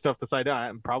whispering stuff to Sydal.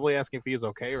 I'm probably asking if he is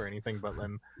okay or anything, but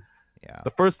then Yeah.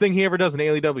 The first thing he ever does in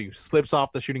AEW, slips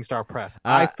off the shooting star press.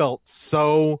 I felt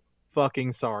so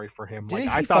fucking sorry for him. Like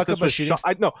I thought this was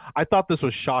I thought this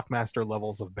was Shockmaster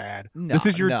levels of bad. No, this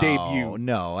is your debut.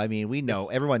 No, I mean we know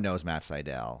everyone knows Matt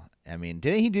Sydal. I mean,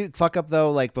 didn't he fuck up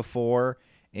though like before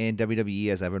in WWE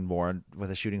as Evan Bourne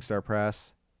with a shooting star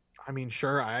press? I mean,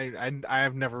 sure. I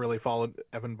have never really followed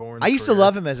Evan Bourne. I used to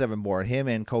love him as Evan Bourne. Him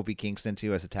and Kofi Kingston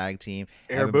too as a tag team.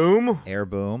 Air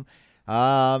Boom.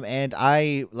 And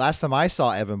last time I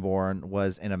saw Evan Bourne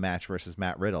was in a match versus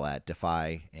Matt Riddle at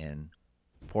Defy in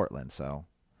Portland. So,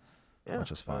 which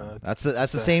was fun. That's the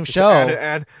same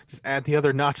show. Just add the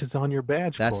other notches on your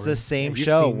badge. That's Corey. the same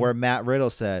show where Matt Riddle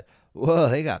said, "Whoa,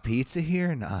 they got pizza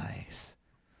here, nice."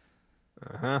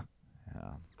 Yeah.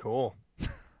 Cool.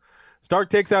 Stark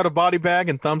takes out a body bag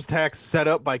and thumbtacks set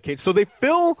up by Cage. So they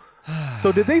fill.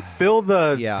 So did they fill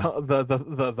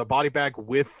the body bag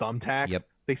with thumbtacks? Yep.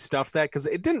 They stuffed that because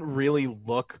it didn't really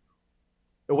look.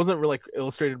 It wasn't really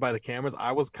illustrated by the cameras.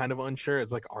 I was kind of unsure.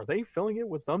 It's like, are they filling it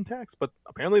with thumbtacks? But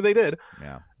apparently they did.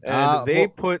 Yeah. And they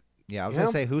put. Yeah, I was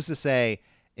gonna say, who's to say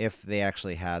if they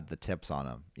actually had the tips on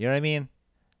them? You know what I mean?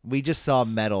 We just saw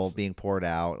metal being poured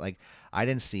out. Like I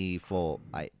didn't see full.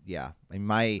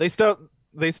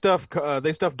 They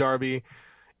stuffed Darby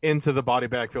into the body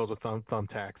bag filled with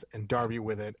thumbtacks, and Darby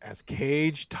with it as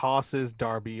Cage tosses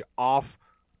Darby off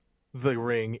the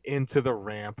ring into the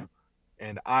ramp.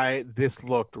 And this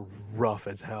looked rough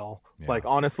as hell. Yeah. Like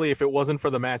honestly, if it wasn't for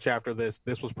the match after this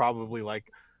was probably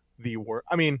like the worst.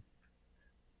 I mean,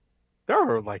 there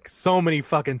are like so many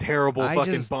fucking terrible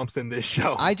bumps in this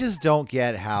show. I just don't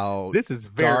get how this is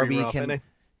very rough.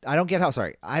 I don't get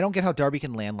how Darby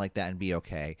can land like that and be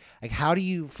okay. Like, how do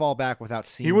you fall back without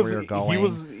seeing where you're going?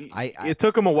 It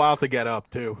took him a while to get up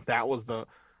too. That was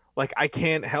I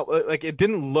can't help. Like, it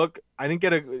didn't look.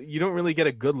 You don't really get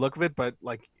a good look of it, but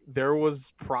like there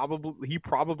was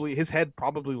his head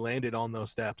probably landed on those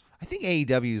steps. I think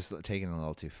AEW's taking it a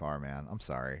little too far, man. I'm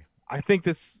sorry. I think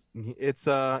it is.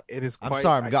 I'm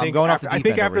sorry. I'm going off the deep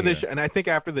end over here. And I think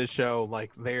after this show,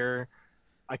 like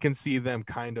I can see them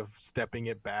kind of stepping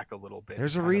it back a little bit.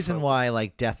 There's a reason why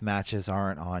like death matches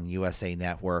aren't on USA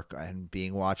Network and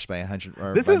being watched by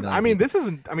 100. This isn't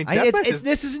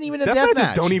even a death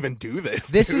match. Don't even do this.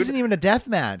 This isn't even a death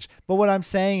match. But what I'm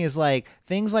saying is like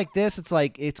things like this. It's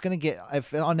like it's gonna get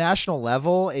on national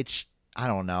level. I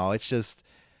don't know. It's just.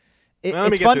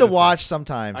 It's fun to watch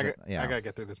sometimes. I gotta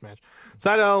get through this match.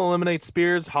 Sydal eliminates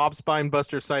Spears, Hobbs spine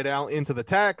buster Sydal into the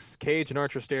tacks. Cage and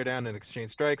Archer stare down and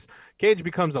exchange strikes. Cage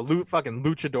becomes a fucking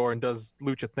luchador and does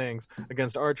lucha things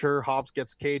against Archer. Hobbs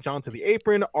gets Cage onto the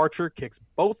apron. Archer kicks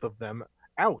both of them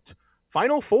out.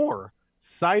 Final four: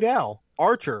 Sydal,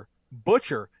 Archer,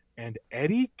 Butcher, and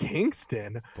Eddie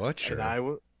Kingston. Butcher.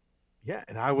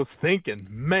 And I was thinking,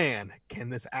 man,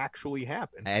 can this actually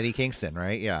happen? Eddie Kingston,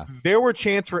 right? Yeah. There were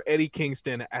chants for Eddie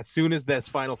Kingston as soon as this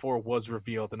Final Four was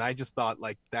revealed, and I just thought,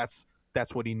 like, that's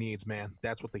what he needs, man.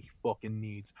 That's what he fucking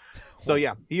needs. So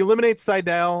yeah, he eliminates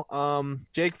Sydal.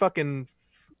 Jake,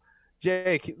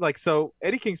 like, so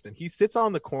Eddie Kingston, he sits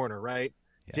on the corner, right?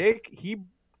 Yeah. Jake, he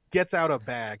gets out a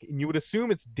bag, and you would assume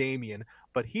it's Damien,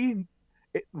 but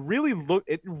it really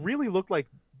looked like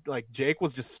Jake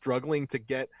was just struggling to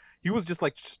get. He was just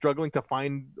like struggling to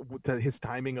find his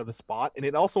timing of the spot, and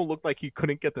it also looked like he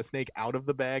couldn't get the snake out of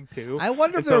the bag too. I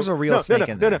wonder if there was a real snake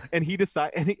in there. No. And he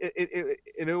decided,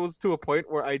 and it was to a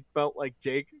point where I felt like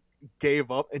Jake gave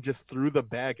up and just threw the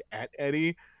bag at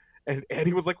Eddie, and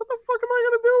Eddie was like, "What the fuck am I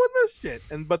gonna do with this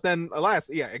shit?" But then, alas,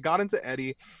 it got into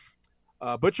Eddie.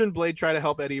 Butcher and Blade try to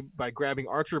help Eddie by grabbing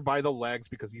Archer by the legs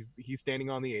because he's standing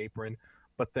on the apron,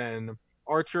 but then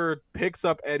Archer picks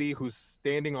up Eddie, who's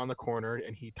standing on the corner,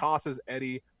 and he tosses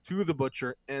Eddie to the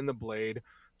Butcher and the Blade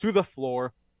to the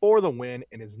floor for the win,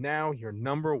 and is now your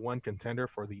number one contender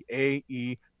for the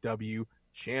AEW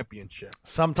Championship.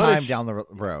 Sometime down the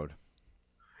road.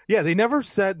 Yeah,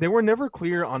 they were never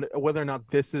clear on whether or not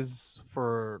this is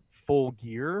for Full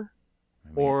Gear.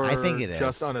 Or I think it is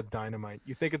just on a Dynamite.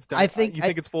 You think it's? I think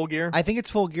it's Full Gear. I think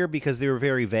it's Full Gear because they were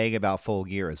very vague about Full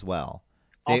Gear as well.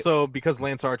 Also, because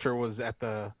Lance Archer was at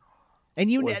the, and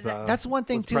that's one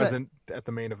thing too. Present at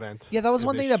the main event. Yeah, that was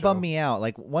one thing that bummed me out.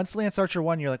 Like once Lance Archer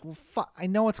won, you're like, well, fuck, I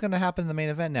know what's going to happen in the main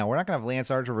event now. We're not going to have Lance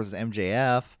Archer versus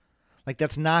MJF. Like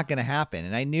that's not going to happen.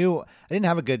 And I didn't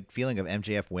have a good feeling of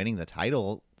MJF winning the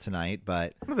title tonight,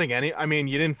 but I don't think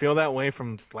you didn't feel that way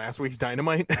from last week's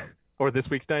Dynamite or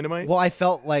this week's Dynamite. Well, I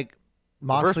felt like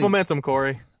Moxley. Reverse momentum,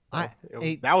 Corey. I'm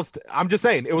just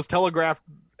saying, it was telegraphed.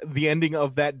 The ending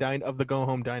of the Go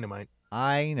Home Dynamite.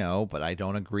 I know, but I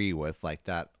don't agree with like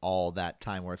that all that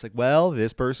time where it's like, well,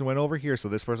 this person went over here, so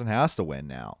this person has to win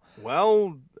now.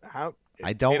 Well,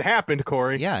 I don't. it happened,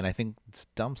 Corey. Yeah, and I think it's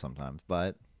dumb sometimes,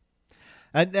 but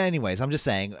anyways, I'm just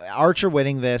saying Archer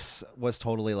winning this was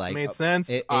totally like Made sense.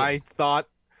 It I thought,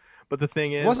 but the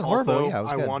thing is, wasn't horrible. also, Yeah, it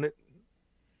was good. wanted.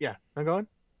 Yeah, I'm going.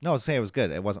 No, I was saying it was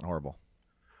good. It wasn't horrible.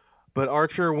 But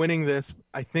Archer winning this,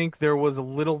 I think there was a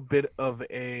little bit of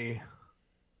a.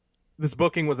 This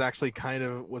booking was actually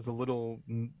was a little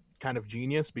kind of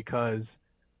genius because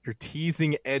you're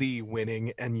teasing Eddie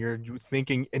winning and you're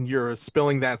thinking and you're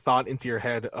spilling that thought into your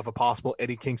head of a possible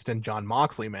Eddie Kingston John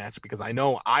Moxley match, because I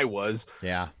know I was.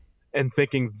 Yeah. And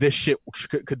thinking this shit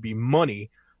could be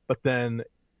money, but then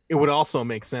it would also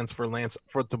make sense for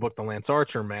to book the Lance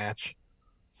Archer match.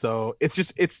 So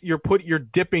you're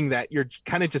dipping that, you're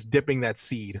kind of just dipping that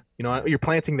seed, you're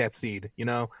planting that seed,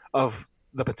 of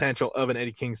the potential of an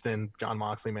Eddie Kingston John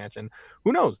Moxley match. And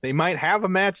who knows, they might have a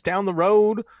match down the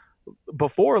road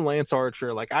before Lance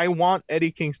Archer. Like, I want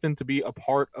Eddie Kingston to be a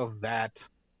part of that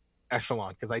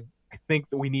echelon, because I think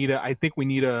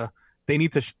that they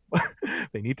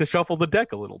need to shuffle the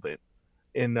deck a little bit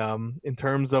in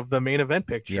terms of the main event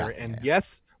picture. Yeah, and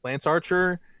yes, Lance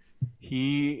Archer,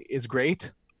 he is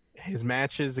great. His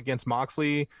matches against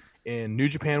Moxley in New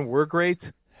Japan were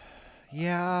great.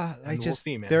 Yeah, we'll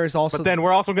see, man. There is also, but then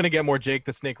we're also going to get more Jake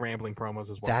the Snake rambling promos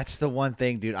as well. That's the one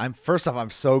thing, dude. First off, I'm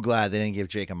so glad they didn't give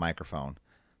Jake a microphone.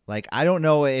 Like, I don't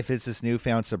know if it's this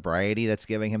newfound sobriety that's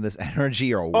giving him this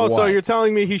energy or what. Oh, so you're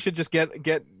telling me he should just get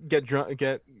drunk,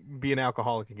 be an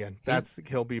alcoholic again?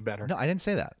 He'll be better. No, I didn't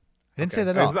say that. I didn't say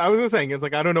that at all. I was just saying, it's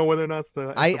like, I don't know whether or not it's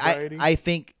the I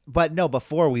think, but no,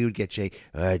 before we would get Jake,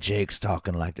 Jake's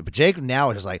talking like that. But Jake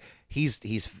now is like, he's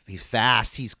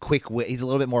fast, he's quick-witted, he's a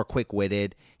little bit more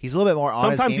quick-witted, he's a little bit more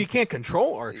honest. Sometimes he can't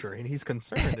control Archer, and he's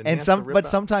concerned. But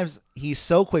sometimes he's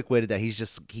so quick-witted that he's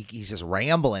just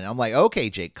rambling. I'm like, okay,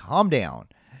 Jake, calm down.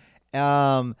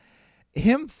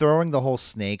 Him throwing the whole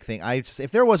snake thing,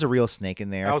 if there was a real snake in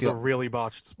there, that was a really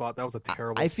botched spot. That was a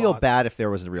terrible spot. I feel bad if there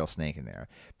was a real snake in there,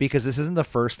 because this isn't the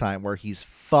first time where he's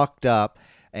fucked up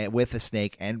with a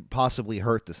snake and possibly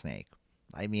hurt the snake.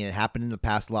 I mean, it happened in the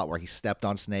past a lot where he stepped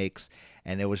on snakes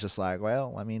and it was just like,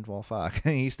 well, fuck.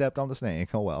 He stepped on the snake.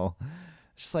 Oh, well.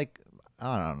 It's just like,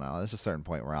 I don't know. There's a certain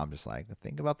point where I'm just like,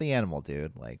 think about the animal,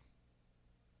 dude. Like,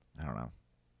 I don't know.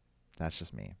 That's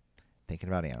just me thinking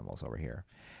about animals over here.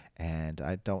 And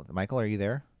Michael, are you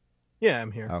there? Yeah,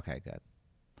 I'm here. Okay, good.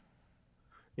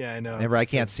 Yeah, I know. Remember, I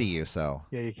can't see you, so.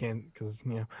 Yeah, you can't, because,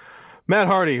 Matt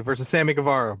Hardy versus Sammy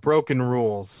Guevara. Broken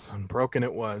rules. And broken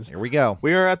it was. Here we go.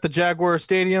 We are at the Jaguar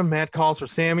Stadium. Matt calls for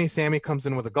Sammy. Sammy comes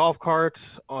in with a golf cart,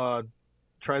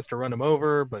 tries to run him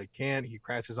over, but he can't. He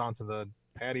crashes onto the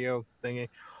patio thingy.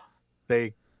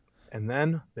 And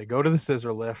then they go to the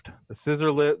scissor lift.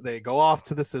 They go off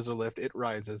to the scissor lift. It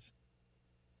rises.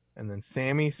 And then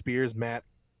Sammy spears Matt.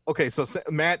 Okay, so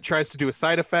Matt tries to do a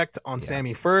side effect on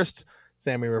Sammy first.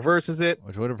 Sammy reverses it.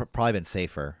 Which would have probably been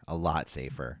safer. A lot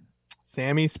safer.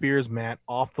 Sammy spears Matt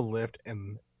off the lift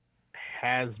and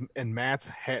Matt's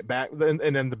head back, and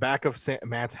then the back of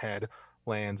Matt's head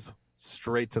lands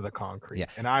straight to the concrete. Yeah.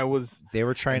 And they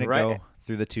were trying to go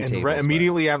through the two tables.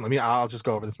 Immediately after, I'll just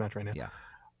go over this match right now. Yeah.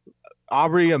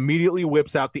 Aubrey immediately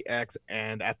whips out the X,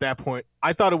 and at that point,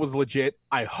 I thought it was legit.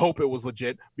 I hope it was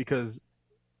legit, because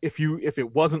if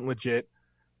it wasn't legit,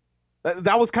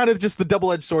 that was kind of just the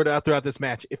double-edged sword throughout this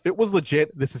match. If it was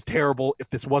legit, this is terrible. If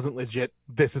this wasn't legit,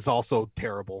 this is also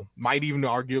terrible. Might even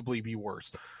arguably be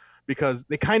worse, because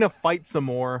they kind of fight some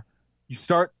more. You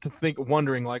start to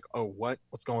wondering like, oh,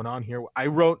 what's going on here? I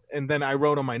wrote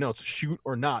on my notes, shoot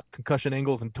or not, concussion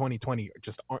angles in 2020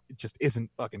 just isn't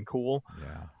fucking cool.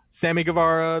 Yeah. Sammy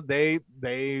Guevara,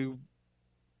 the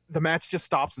match just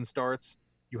stops and starts.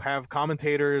 You have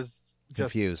commentators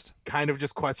just confused,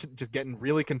 just getting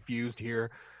really confused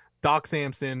here. Doc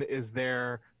Samson is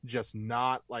there, just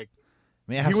not like,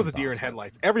 he was a deer in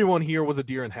headlights. Everyone here was a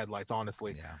deer in headlights,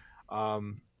 honestly. Yeah.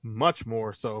 Much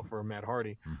more so for Matt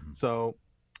Hardy. Mm-hmm. So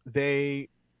Sammy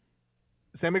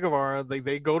Guevara,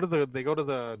 they go to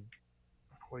the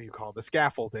what do you call it? The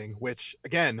scaffolding, which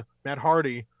again, Matt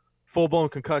Hardy, full-blown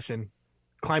concussion,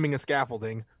 climbing a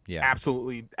scaffolding. Yeah.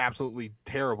 Absolutely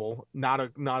terrible. Not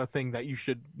a thing that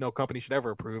no company should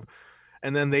ever approve.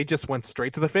 And then they just went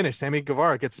straight to the finish. Sammy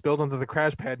Guevara gets spilled onto the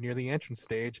crash pad near the entrance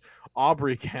stage.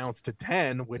 Aubrey counts to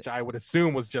 10, which I would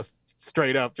assume was just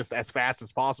straight up, just as fast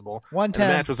as possible. 110.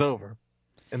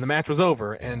 And the match was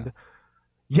over.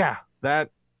 Yeah. And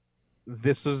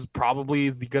this is probably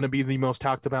going to be the most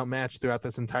talked about match throughout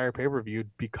this entire pay-per-view,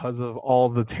 because of all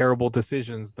the terrible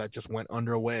decisions that just went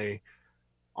underway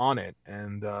on it.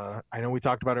 And I know we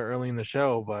talked about it early in the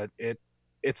show, but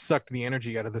it sucked the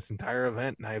energy out of this entire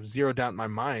event, and I have zero doubt in my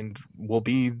mind will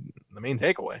be the main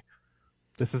takeaway.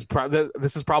 This is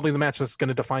probably the match that's going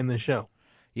to define this show.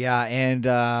 Yeah, and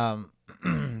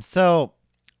so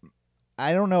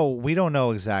I don't know. We don't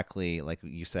know exactly, like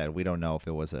you said, we don't know if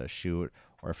it was a shoot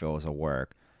or if it was a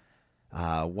work.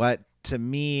 What to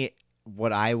me,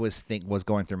 what I was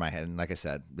going through my head, and like I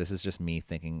said, this is just me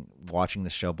thinking, watching the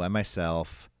show by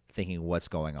myself, thinking what's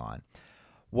going on.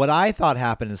 What I thought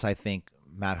happened is I think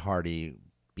Matt Hardy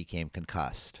became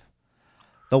concussed.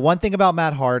 The one thing about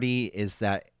Matt Hardy is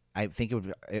that I think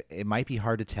it might be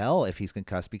hard to tell if he's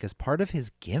concussed because part of his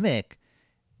gimmick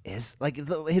is like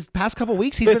his past couple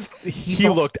weeks he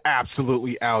looked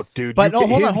absolutely out, dude. But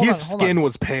his skin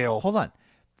was pale. Hold on.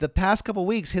 The past couple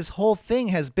weeks, his whole thing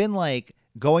has been like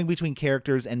going between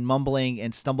characters and mumbling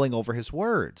and stumbling over his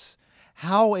words.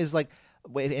 How is like,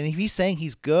 and if he's saying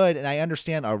he's good, and I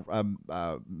understand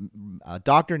a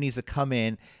doctor needs to come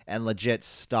in and legit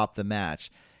stop the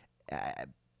match,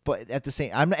 but at the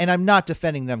same, I'm not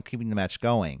defending them keeping the match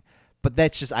going. But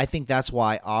that's just, I think that's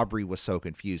why Aubrey was so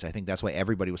confused. I think that's why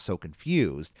everybody was so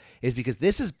confused, is because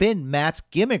this has been Matt's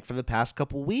gimmick for the past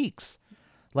couple weeks.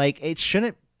 Like, it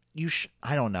shouldn't,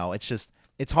 I don't know. It's just,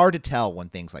 it's hard to tell when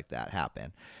things like that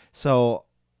happen. So,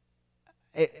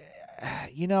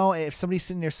 if somebody's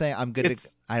sitting there saying, I'm good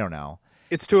I don't know.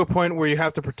 It's to a point where you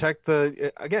have to protect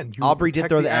Aubrey did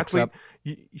throw the X up.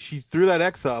 She threw that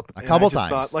X up a couple times.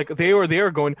 Thought, like they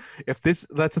are going. That's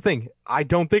the thing. I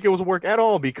don't think it was a work at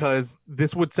all because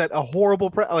this would set a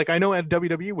horrible. Like I know at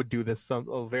WWE would do this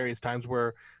some various times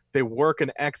where they work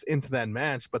an X into that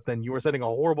match, but then you are setting a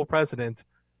horrible precedent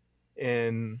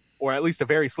or at least a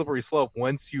very slippery slope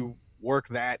once you work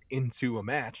that into a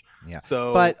match. Yeah.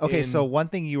 So, but okay. So one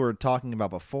thing you were talking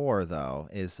about before, though,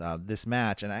 is this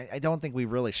match, and I don't think we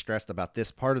really stressed about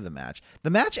this part of the match. The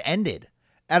match ended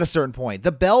at a certain point.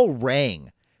 The bell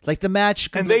rang. Like the match,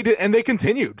 and they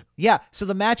continued. Yeah. So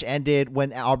the match ended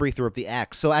when Aubrey threw up the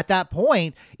X. So at that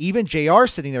point, even JR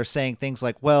sitting there saying things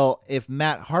like, "Well, if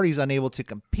Matt Hardy's unable to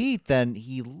compete, then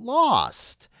he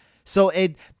lost." So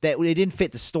it didn't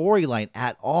fit the storyline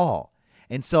at all,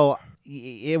 and so.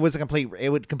 It would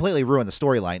completely ruin the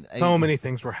storyline. So many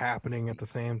things were happening at the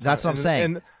same time. That's what I'm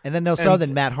saying. And then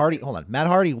Matt Hardy, hold on. Matt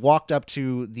Hardy walked up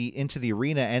into the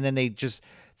arena, and then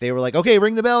they were like, okay,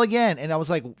 ring the bell again. And I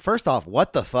was like, first off,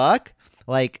 what the fuck?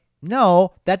 Like,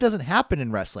 no, that doesn't happen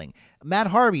in wrestling. Matt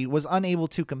Hardy was unable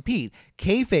to compete.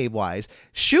 Kayfabe wise,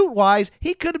 shoot wise,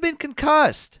 he could have been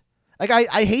concussed. Like,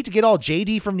 I hate to get all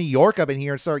JD from New York up in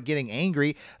here and start getting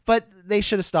angry, but they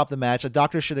should have stopped the match. A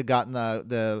doctor should have gotten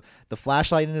the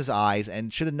flashlight in his eyes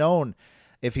and should have known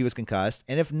if he was concussed.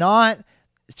 And if not,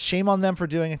 shame on them for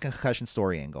doing a concussion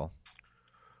story angle.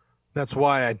 That's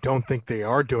why I don't think they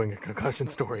are doing a concussion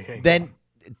story angle.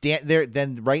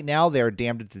 Then right now they're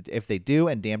damned if they do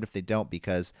and damned if they don't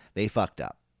because they fucked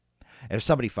up. If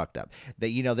somebody fucked up,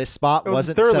 this spot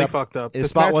wasn't thoroughly fucked up. The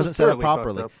spot wasn't set up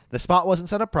properly. The spot wasn't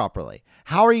set up properly.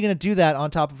 How are you going to do that on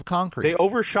top of concrete? They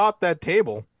overshot that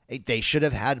table. They should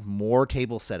have had more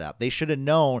tables set up. They should have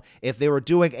known if they were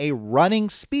doing a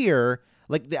running spear,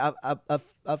 like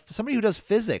somebody who does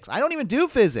physics. I don't even do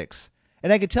physics,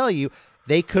 and I could tell you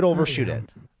they could overshoot it.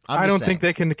 I don't think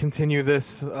they can continue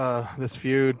this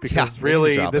feud because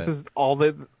really this is all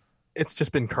that. It's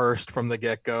just been cursed from the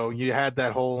get-go. You had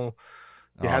that whole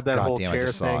chair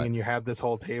thing and you had this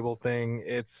whole table thing.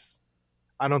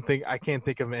 I can't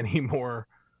think of any more.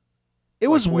 It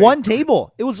was one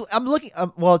table. It was, I'm looking,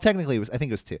 well, technically I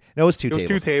think it was two. No, it was two tables. It was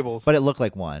two tables. But it looked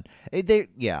like one. They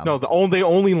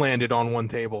only landed on one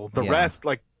table. The rest,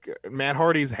 like Matt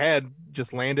Hardy's head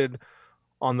just landed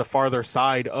on the farther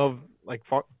side of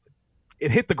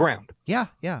it hit the ground. Yeah.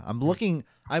 I'm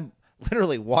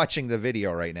literally watching the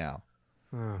video right now.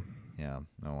 Yeah.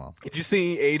 Oh well. Did you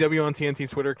see AEW on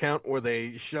TNT's Twitter account where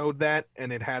they showed that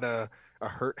and it had a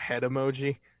hurt head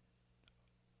emoji?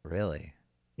 Really?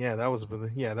 Yeah, that was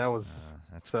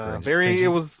that's very. It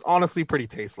was honestly pretty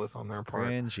tasteless on their part.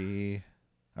 Cringy.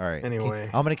 All right. Anyway,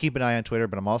 I'm gonna keep an eye on Twitter,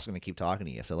 but I'm also gonna keep talking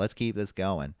to you. So let's keep this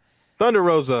going. Thunder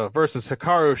Rosa versus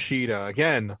Hikaru Shida.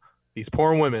 Again, these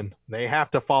poor women. They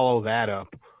have to follow that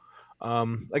up.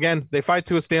 Again, they fight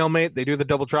to a stalemate. They do the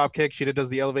double drop kick. Shida does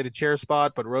the elevated chair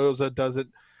spot, but Rosa does it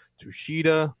to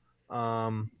Shida.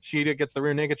 Shida gets the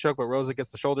rear naked choke, but Rosa gets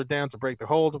the shoulder down to break the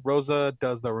hold. Rosa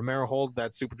does the Romero hold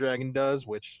that Super Dragon does,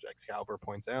 which Excalibur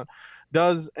points out,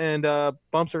 and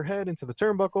bumps her head into the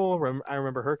turnbuckle. I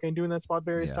remember Hurricane doing that spot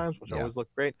various times, which always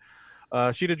looked great.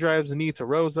 Shida drives the knee to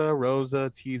Rosa.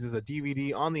 Rosa teases a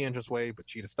DVD on the entranceway, but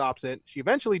Shida stops it. She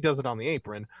eventually does it on the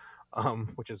apron.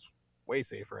 which is way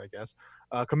safer, I guess.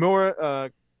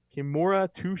 Kimura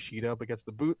to Shida, but gets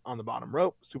the boot on the bottom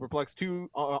rope. Superplex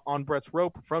on Brett's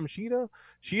rope from Shida.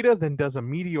 Shida then does a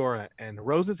Meteora, and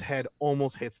Rose's head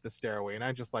almost hits the stairway. And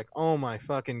I'm just like, oh my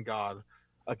fucking God.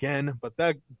 Again, but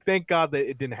thank God that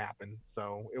it didn't happen.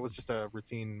 So it was just a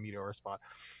routine Meteora spot.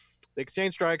 They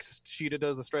exchange strikes. Shida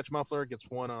does a stretch muffler, gets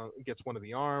one of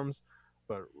the arms,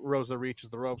 but Rosa reaches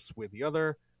the ropes with the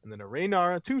other. And then a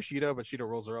Reynara to Shida, but Shida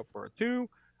rolls her up for a 2.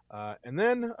 And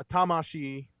then a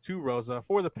Tamashi to Rosa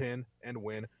for the pin and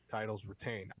win. Titles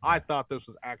retained. I thought this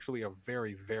was actually a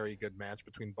very, very good match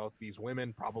between both these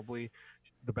women. Probably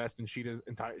the best in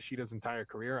Shida's entire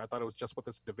career. I thought it was just what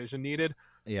this division needed.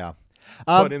 Yeah.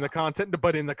 But in the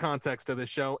context of the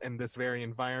show and this very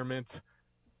environment,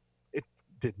 it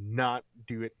did not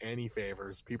do it any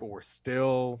favors. People were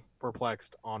still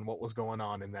perplexed on what was going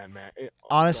on in that match.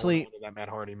 Honestly, that Matt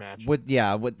Hardy match.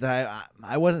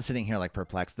 I wasn't sitting here like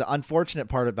perplexed. The unfortunate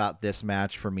part about this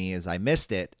match for me is I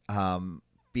missed it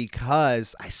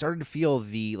because I started to feel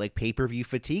the like pay-per-view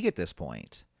fatigue at this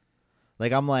point.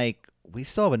 Like I'm like, we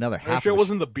still have another half. Sure, it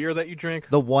wasn't the beer that you drank.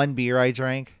 The one beer I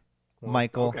drank,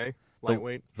 Michael. Okay,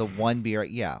 lightweight. The one beer,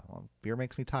 yeah. Well, beer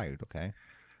makes me tired. Okay.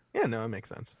 Yeah, no, it makes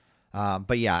sense.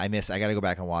 But yeah, I got to go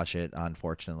back and watch it.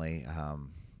 Unfortunately,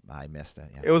 I missed it.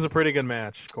 Yeah. It was a pretty good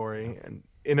match, Corey, and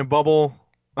in a bubble,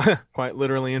 quite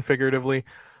literally and figuratively.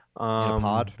 In a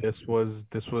pod. This was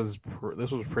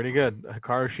pretty good.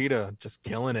 Hikaru Shida just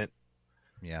killing it.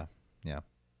 Yeah.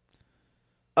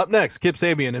 Up next, Kip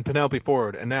Sabian and Penelope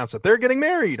Ford announce that they're getting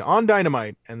married on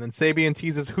Dynamite, and then Sabian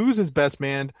teases who his best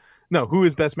man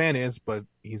is, but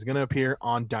he's gonna appear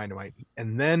on Dynamite.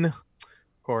 And then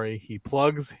Corey, he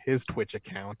plugs his Twitch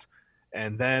account,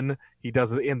 and then he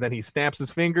does it, and then he snaps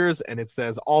his fingers, and it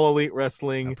says All Elite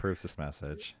Wrestling approves this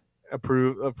message.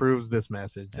 Approves this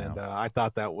message, yeah. And I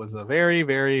thought that was a very,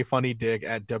 very funny dig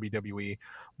at WWE.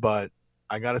 But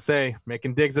I gotta say,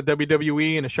 making digs at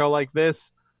WWE in a show like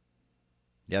this,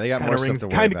 yeah, they got more stuff to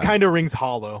worry about. Kind of rings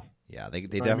hollow. Yeah, they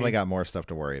definitely got more stuff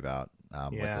to worry about.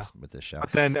 With this show.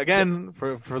 But then again,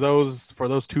 for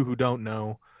those two who don't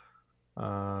know,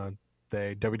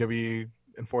 WWE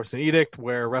enforced an edict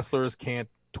where wrestlers can't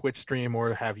Twitch stream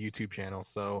or have YouTube channels.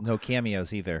 So no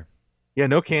cameos either. Yeah,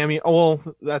 no cameo. Oh, well,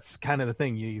 that's kind of the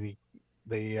thing.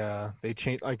 They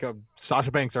changed, like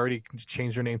Sasha Banks already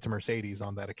changed her name to Mercedes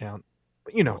on that account.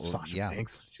 But Sasha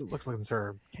Banks. She looks like it's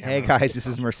her camera. Hey guys, this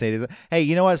is Mercedes. Hey,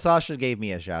 you know what? Sasha gave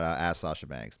me a shout out as Sasha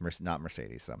Banks, not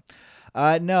Mercedes. So,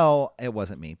 no, it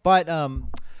wasn't me. But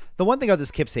the one thing about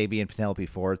this Kip Sabian and Penelope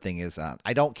Ford thing is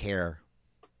I don't care.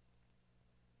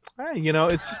 Hey,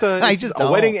 it's just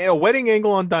a wedding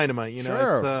angle on Dynamite.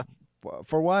 Sure. It's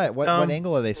for what? What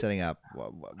angle are they setting up?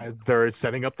 They're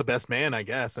setting up the best man, I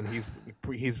guess, and he's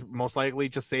most likely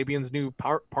just Sabian's new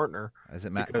partner. Is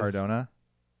it Matt Cardona?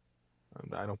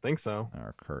 I don't think so.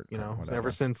 Or Kurt.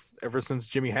 Ever since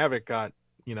Jimmy Havoc got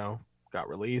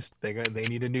released, they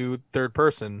need a new third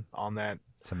person on that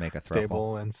to make a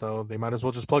stable, and so they might as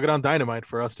well just plug it on Dynamite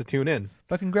for us to tune in.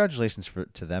 But congratulations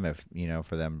to them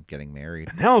for them getting married.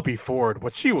 Penelope Ford,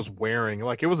 what she was wearing,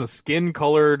 like it was a skin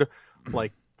colored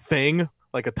like thing,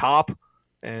 like a top,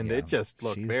 and it just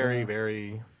looked very,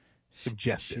 very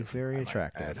suggestive. She's very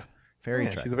attractive. Very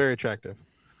attractive. She's very attractive.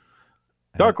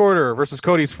 Dark Order versus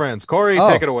Cody's friends. Corey,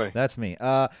 take it away. That's me.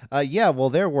 Well,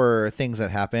 there were things that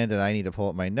happened, and I need to pull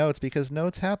up my notes because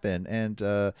notes happen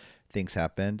and things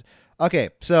happened. Okay,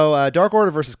 so Dark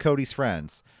Order versus Cody's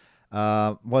friends.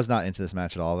 Was not into this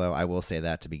match at all, though. I will say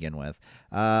that to begin with.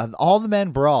 All the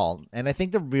men brawl, and I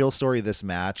think the real story of this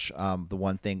match, the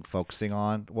one thing focusing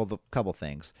on, the couple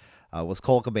things, was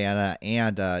Colt Cabana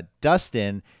and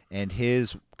Dustin and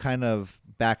his kind of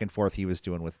back and forth he was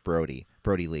doing with Brody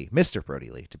Lee, Mr. Brody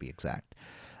Lee to be exact.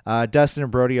 Dustin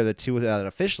and Brody are the two that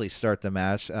officially start the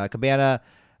match. Cabana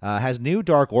has new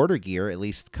Dark Order gear, at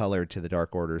least colored to the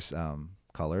Dark Order's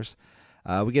colors.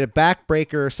 We get a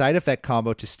backbreaker side effect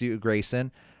combo to Stu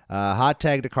Grayson, hot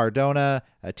tag to Cardona,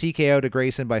 a TKO to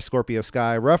Grayson by Scorpio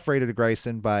Sky, rough raider to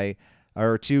Grayson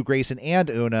to Grayson and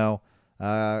Uno.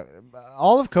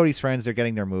 All of Cody's friends, they're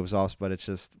getting their moves off, but it's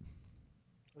just...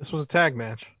 This was a tag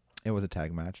match. It was a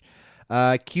tag match.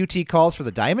 QT calls for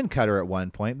the Diamond Cutter at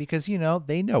one point because,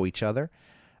 they know each other.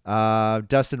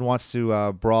 Dustin wants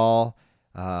to brawl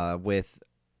with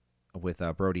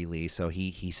Brody Lee, so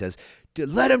he says,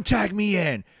 let him tag me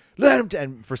in.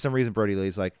 And for some reason, Brody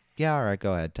Lee's like, yeah, all right,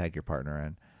 go ahead, tag your partner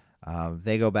in.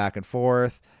 They go back and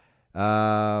forth.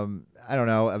 I don't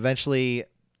know. Eventually,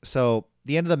 so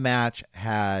the end of the match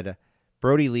had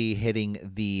Brody Lee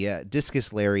hitting the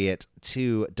discus lariat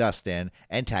to Dustin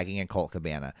and tagging in Colt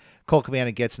Cabana. Colt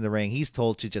Cabana gets in the ring. He's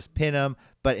told to just pin him,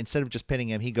 but instead of just pinning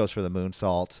him, he goes for the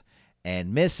moonsault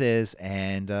and misses,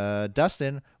 and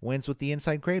Dustin wins with the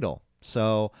inside cradle.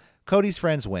 So Cody's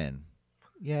friends win.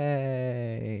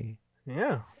 Yay.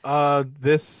 Yeah.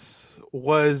 This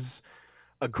was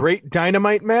a great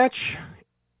Dynamite match.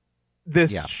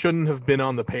 This shouldn't have been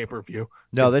on the pay-per-view.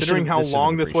 No, considering how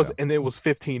long this was, and it was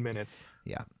 15 minutes.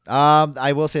 Yeah.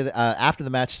 I will say that after the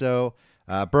match, though,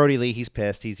 Brody Lee, he's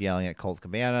pissed. He's yelling at Colt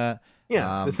Cabana.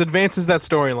 Yeah, this advances that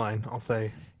storyline, I'll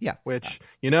say. Yeah. Which,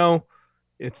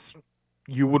 it's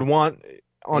you would want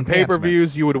on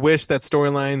pay-per-views, you would wish that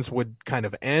storylines would kind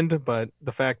of end, but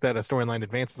the fact that a storyline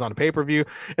advances on a pay-per-view,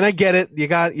 and I get it, you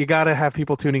got to have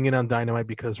people tuning in on Dynamite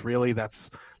because really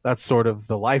that's sort of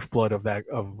the lifeblood of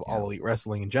All Elite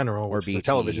Wrestling in general, or which is BT the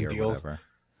television or deals. whatever.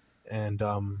 And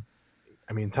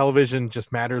I mean, television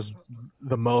just matters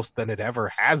the most than it ever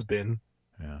has been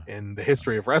in the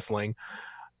history of wrestling.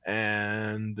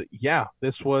 And yeah,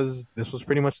 this was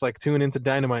pretty much like tune into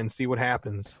Dynamite and see what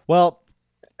happens. Well,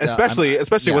 especially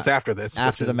what's after this.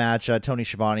 After the match, Tony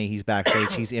Schiavone, he's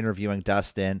backstage. He's interviewing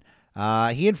Dustin.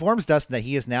 He informs Dustin that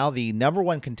he is now the number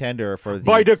one contender for the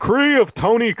by decree of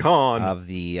Tony Khan of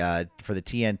the for the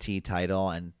TNT title.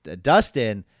 And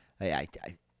Dustin,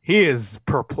 he is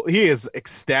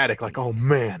ecstatic. Like, oh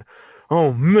man. You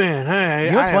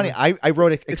know what's funny? I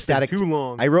wrote ecstatic. Too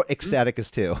long. I wrote ecstatic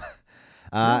as too.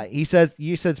 You said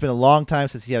it's been a long time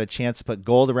since he had a chance to put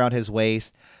gold around his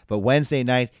waist, but Wednesday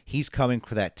night he's coming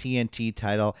for that TNT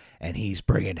title and he's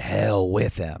bringing hell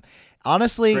with him.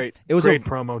 Honestly, it was a great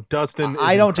promo. Dustin,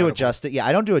 I don't do it justice. Yeah,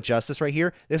 I don't do it justice right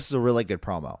here. This is a really good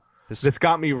promo. This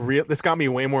got me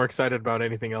way more excited about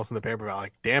anything else in the paper.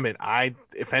 Like, damn it!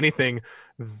 If anything,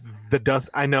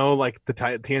 I know like the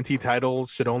TNT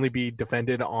titles should only be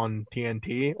defended on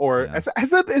TNT, or is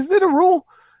it a rule?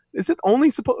 Is it only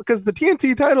supposed because the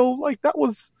TNT title that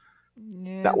was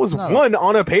won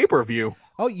on a pay-per-view?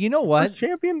 Oh, you know what? First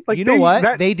champion?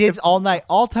 They did all night.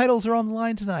 All titles are on the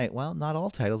line tonight. Well, not all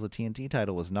titles. The TNT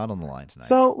title was not on the line tonight.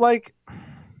 So,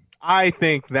 I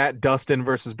think that Dustin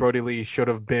versus Brody Lee should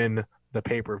have been the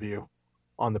pay-per-view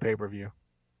on the pay-per-view.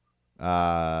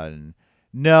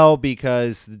 No,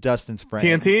 because Dustin's friend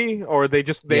TNT, or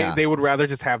they would rather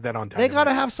just have that on Dynamite. They got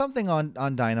to have something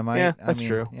on Dynamite. Yeah, that's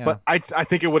true. Yeah. But I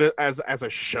think it would have as a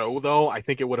show though. I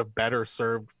think it would have better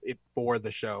served it for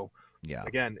the show. Yeah.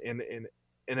 Again,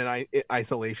 in an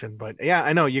isolation, but yeah,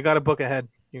 I know you got to book ahead.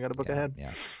 Ahead.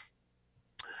 Yeah.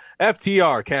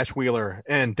 FTR, Cash Wheeler,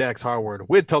 and Dax Harwood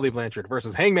with Tully Blanchard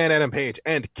versus Hangman Adam Page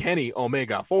and Kenny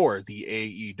Omega for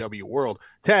the AEW World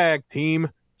Tag Team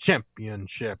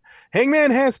Championship. Hangman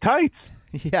has tights.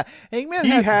 Yeah, Hangman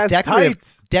has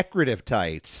decorative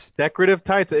tights. Decorative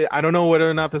tights. I don't know whether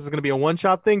or not this is going to be a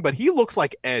one-shot thing, but he looks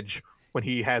like Edge when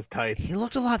he has tights. He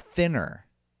looked a lot thinner.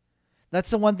 That's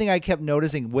the one thing I kept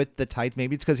noticing with the tights.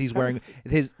 Maybe it's because he's wearing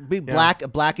his big black.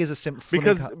 Black is a simple.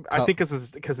 Because I think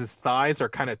because his thighs are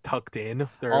kind of tucked in.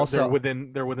 They're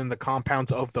within the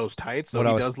compounds of those tights, so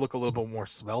he does look a little bit more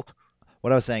svelte.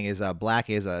 What I was saying is, black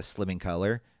is a slimming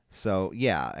color. So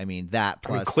yeah, I mean that.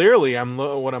 Plus, clearly,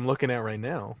 what I'm looking at right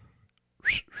now.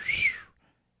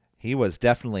 He was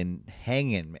definitely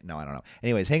hanging. No, I don't know.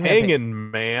 Anyways,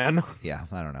 hanging man. Yeah,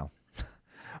 I don't know.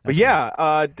 But yeah,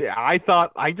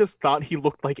 I just thought he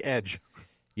looked like Edge.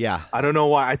 Yeah, I don't know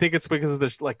why. I think it's because of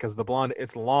the blonde.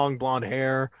 It's long blonde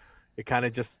hair. It kind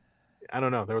of just, I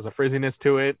don't know. There was a frizziness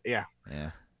to it. Yeah. Yeah.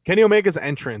 Kenny Omega's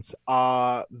entrance.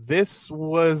 This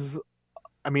was,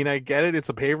 I mean, I get it. It's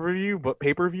a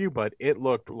pay-per-view, but it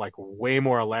looked like way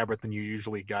more elaborate than you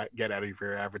usually get out of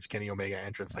your average Kenny Omega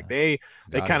entrance. Like they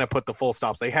kind of put the full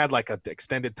stops. They had like a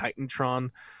extended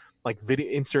Titantron.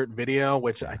 Insert video,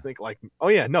 which I think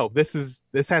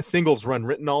this has Singles Run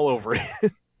written all over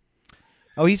it.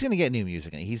 Oh, he's gonna get new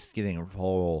music. He's getting a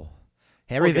whole.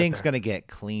 Everything's gonna get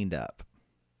cleaned up.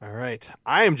 All right,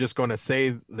 I am just gonna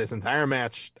say this entire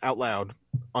match out loud,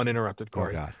 uninterrupted.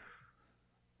 Corey. Oh God.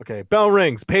 Okay, bell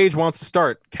rings. Paige wants to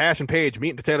start. Cash and Paige, meat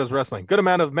and potatoes wrestling. Good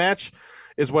amount of match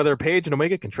is whether Paige and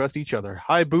Omega can trust each other.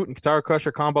 High boot and guitar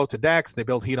crusher combo to Dax. They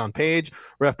build heat on Paige.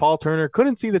 Ref Paul Turner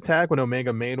couldn't see the tag when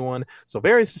Omega made one, so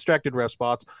various distracted ref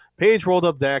spots. Paige rolled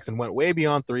up Dax and went way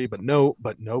beyond 3, but no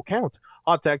count.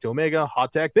 Hot tag to Omega.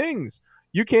 Hot tag things.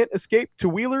 You can't escape to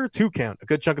Wheeler 2 count. A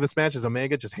good chunk of this match is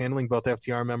Omega just handling both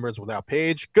FTR members without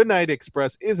Page. Goodnight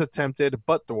Express is attempted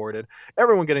but thwarted.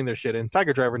 Everyone getting their shit in.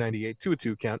 Tiger Driver 98 to a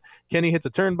 2 count. Kenny hits a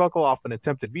turnbuckle off an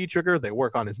attempted V-trigger. They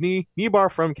work on his knee. Knee bar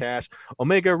from Cash.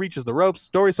 Omega reaches the ropes.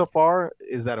 Story so far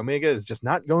is that Omega is just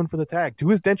not going for the tag, to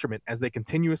his detriment, as they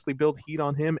continuously build heat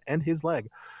on him and his leg.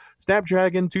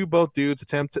 Snapdragon to both dudes.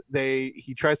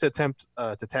 He tries to attempt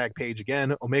to tag Page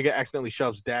again. Omega accidentally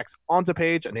shoves Dax onto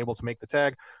Page, unable to make the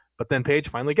tag, but then Page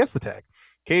finally gets the tag.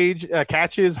 Cage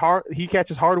catches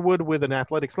Hardwood with an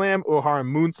athletic slam. O'Hara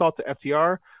moonsault to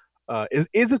FTR.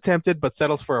 Is attempted, but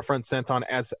settles for a front senton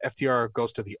as FTR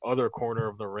goes to the other corner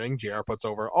of the ring. JR puts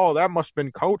over, oh, that must have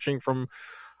been coaching from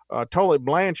Tully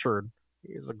Blanchard.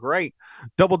 He's a great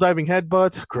double diving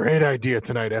headbutt. Great idea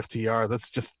tonight, FTR.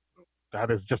 That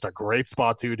is just a great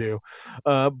spot to do.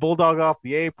 Bulldog off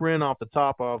the apron, off the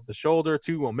top of the shoulder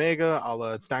to Omega, a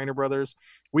la Steiner Brothers.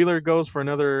 Wheeler goes for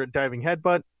another diving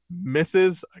headbutt.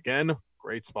 Misses. Again,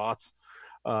 great spots.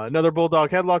 Another Bulldog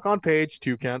headlock on Page,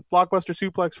 2 count. Blockbuster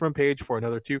suplex from Page for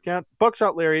another 2 count.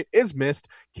 Buckshot Lariat is missed.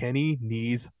 Kenny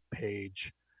knees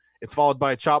Page. It's followed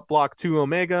by a chop block to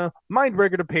Omega.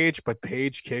 Mindbreaker to Page, but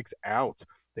Page kicks out.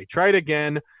 They try it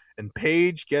again, and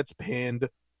Page gets pinned.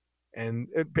 And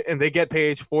they get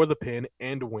Page for the pin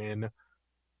and win.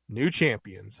 New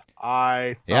champions.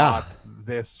 I thought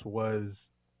this was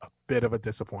a bit of a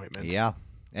disappointment. Yeah.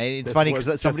 And it's funny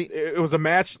because it was a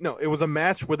match. No, it was a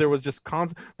match where there was just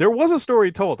there was a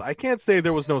story told. I can't say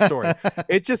there was no story.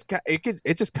 it just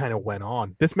kind of went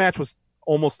on. This match was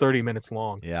almost 30 minutes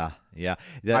long. Yeah.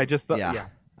 I just thought, yeah.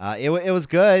 It was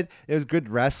good. It was good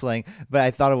wrestling, but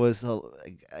I thought it was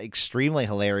extremely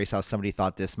hilarious how somebody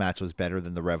thought this match was better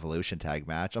than the Revolution tag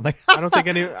match. I'm like, I don't think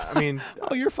I mean,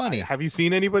 oh, you're funny. Have you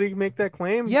seen anybody make that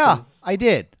claim? Yeah, I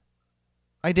did.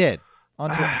 I can't.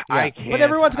 But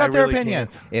everyone's got their opinion.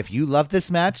 Can't. If you love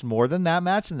this match more than that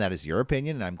match, then that is your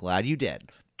opinion, and I'm glad you did.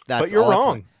 But you're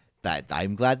wrong.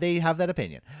 I'm glad they have that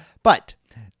opinion. But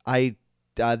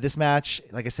this match,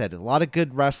 like I said, a lot of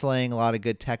good wrestling, a lot of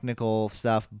good technical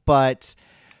stuff, but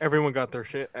everyone got their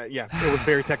shit. Yeah, it was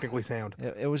very technically sound.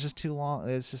 It was just too long.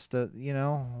 It's just what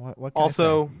can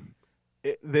also,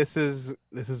 this is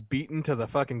beaten to the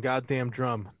fucking goddamn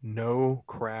drum. No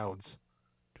crowds.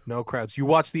 You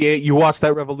watch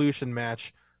that Revolution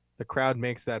match. The crowd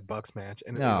makes that Bucks match,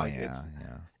 and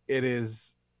it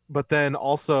is. But then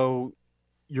also,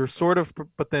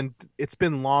 but then it's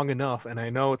been long enough, and I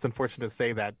know it's unfortunate to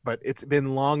say that, but it's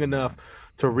been long enough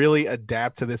to really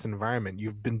adapt to this environment.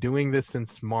 You've been doing this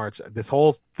since March. This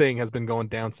whole thing has been going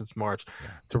down since March.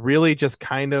 To really just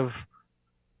kind of,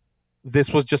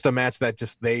 this was just a match that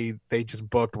they just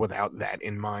booked without that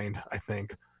in mind, I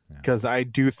think. Because I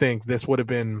do think this would have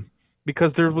been,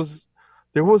 because there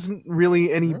wasn't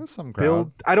really any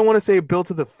build. I don't want to say build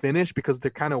to the finish, because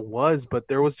there kind of was, but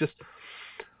there was just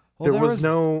there was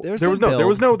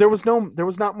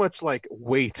not much like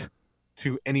weight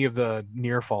to any of the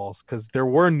near falls, because there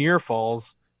were near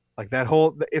falls like that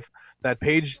whole, if that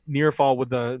Page near fall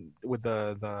with the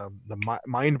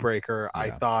Mindbreaker,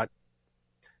 I thought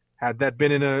had that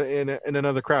been in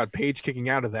another crowd, Page kicking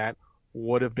out of that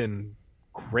would have been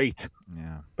great.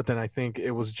 Yeah. But then I think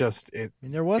it was just it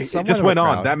just went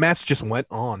on. That match just went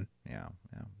on.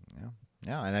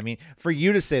 Yeah, and I mean, for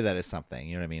you to say that is something,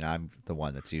 you know what I mean? I'm the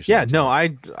one that's usually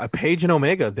Page and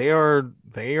Omega, they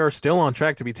are still on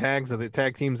track to be tag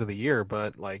teams of the year,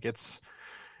 but like it's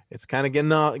kind of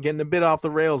getting a bit off the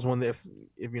rails if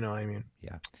you know what I mean.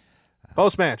 Yeah.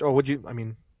 Post match. Oh, you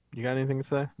got anything to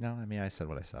say? No, I mean, I said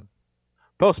what I said.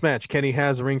 Post match, Kenny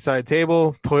has a ringside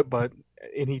table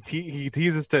and he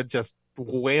teases to just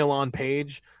wail on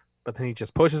Page, but then he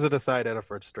just pushes it aside out of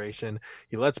frustration.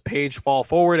 He lets Page fall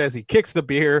forward as he kicks the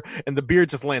beer, and the beer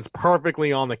just lands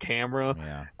perfectly on the camera.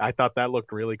 Yeah. I thought that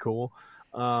looked really cool.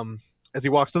 As he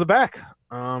walks to the back,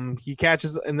 he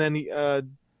catches, and then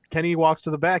Kenny walks to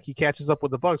the back. He catches up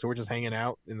with the Bucks, so we're just hanging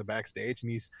out in the backstage,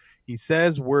 and he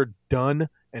says, "We're done,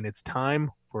 and it's time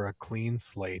for a clean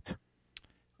slate."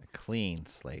 Clean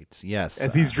slate, yes.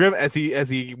 As he's driven, as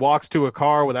he walks to a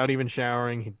car without even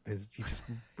showering,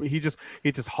 he just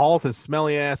hauls his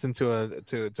smelly ass into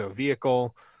a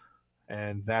vehicle,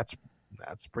 and that's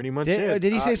pretty much it.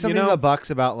 Did he say something to the Bucks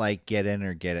about like get in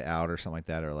or get out or something like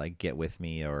that, or like get with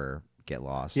me or get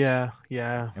lost? Yeah.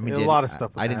 I mean, a lot of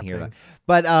stuff. I didn't hear that,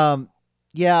 but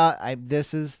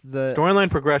this is the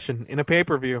storyline progression in a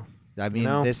pay-per-view. I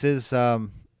mean, this is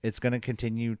it's going to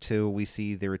continue till we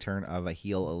see the return of a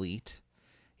heel elite.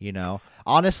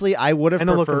 Honestly, I would have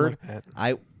preferred.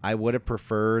 I would have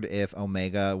preferred if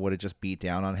Omega would have just beat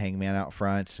down on Hangman out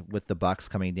front with the Bucks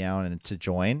coming down and to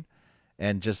join,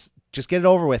 and just get it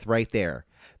over with right there.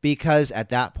 Because at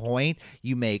that point,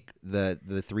 you make the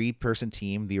 3-person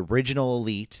team, the original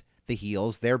Elite, the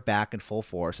heels, they're back in full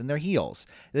force and they're heels.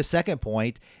 The second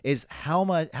point is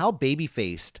how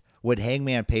baby-faced would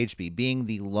Hangman Page be, being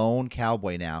the lone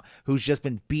cowboy now who's just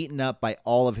been beaten up by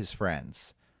all of his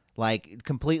friends. Like,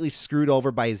 completely screwed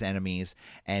over by his enemies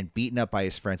and beaten up by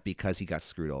his friends because he got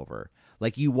screwed over.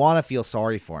 Like, you want to feel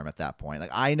sorry for him at that point.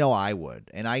 Like, I know I would,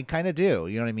 and I kind of do,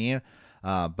 you know what I mean?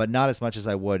 But not as much as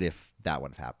I would if that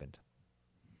would have happened.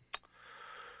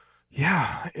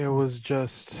 Yeah, it was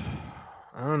just,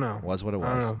 I don't know. It was what it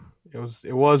I don't was. know.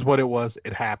 It was what it was.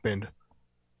 It happened.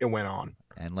 It went on.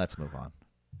 And let's move on,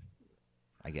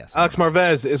 I guess. Alex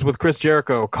Marvez is with Chris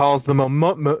Jericho. Calls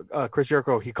the Chris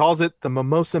Jericho. He calls it the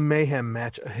Mimosa Mayhem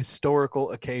match a historical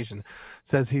occasion.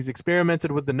 Says he's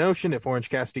experimented with the notion if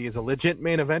Orange Cassidy is a legit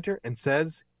main eventer, and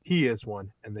says he is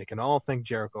one, and they can all thank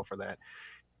Jericho for that.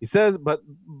 He says, but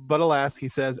alas, he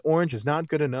says Orange is not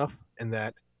good enough, and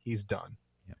that he's done.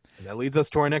 Yep. And that leads us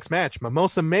to our next match,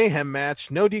 Mimosa Mayhem match,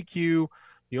 no DQ.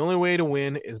 The only way to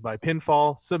win is by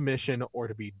pinfall, submission, or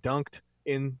to be dunked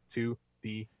into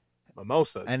the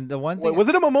mimosas. And the one thing, was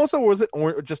it a mimosa or was it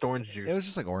just orange juice? It was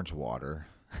just like orange water.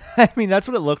 I mean, that's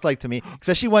what it looked like to me,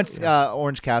 especially once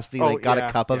Orange Cassidy got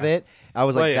a cup of it. I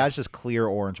was like, that's just clear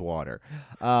orange water.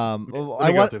 Let me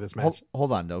go through this match.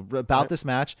 Hold on, no. About this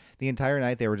match, the entire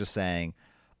night they were just saying,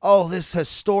 "Oh, this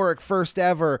historic first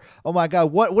ever! Oh my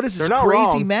God, what is this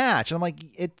crazy match?" And I'm like,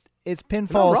 it's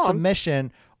pinfall,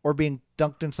 submission, or being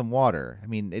dunked in some water. I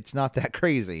mean, it's not that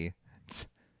crazy. It's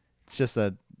just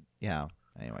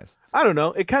anyways. I don't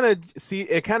know. It kind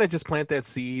of just plant that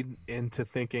seed into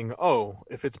thinking, oh,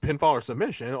 if it's pinfall or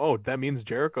submission, oh, that means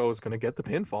Jericho is going to get the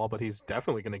pinfall, but he's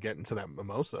definitely going to get into that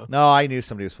mimosa. No, I knew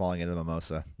somebody was falling into the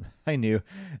mimosa. I knew.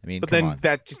 I mean, but then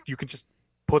you could just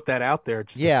put that out there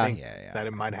just to think that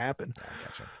it might happen.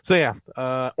 Gotcha.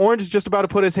 So Orange is just about to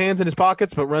put his hands in his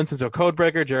pockets, but runs into a code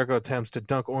breaker. Jericho attempts to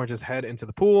dunk Orange's head into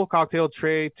the pool. Cocktail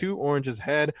tray to Orange's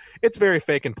head. It's very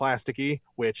fake and plasticky,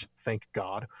 which, thank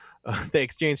God. They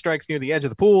exchange strikes near the edge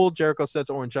of the pool. Jericho sets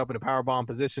Orange up in a powerbomb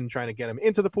position, trying to get him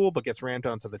into the pool, but gets rammed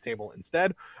onto the table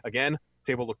instead. Again,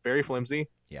 the table looked very flimsy,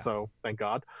 so thank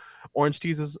God. Orange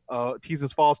teases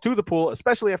falls to the pool,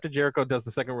 especially after Jericho does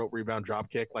the second rope rebound drop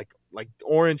kick. Like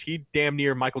Orange, he damn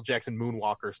near Michael Jackson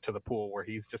moonwalkers to the pool where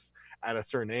he's just at a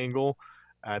certain angle.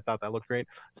 I thought that looked great.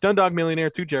 Stun Dog Millionaire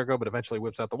to Jericho, but eventually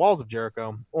whips out the walls of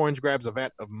Jericho. Orange grabs a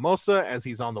vat of mimosa as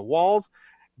he's on the walls,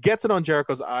 gets it on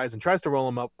Jericho's eyes, and tries to roll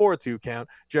him up for a 2 count.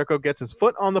 Jericho gets his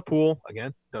foot on the pool.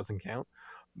 Again, doesn't count.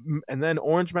 And then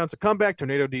Orange mounts a comeback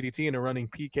tornado DDT and a running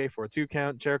PK for a 2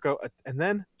 count. Jericho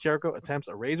attempts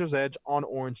a razor's edge on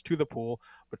Orange to the pool,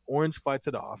 but Orange fights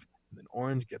it off. And then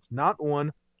Orange gets not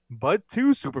 1, but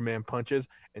 2 Superman punches,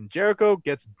 and Jericho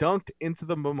gets dunked into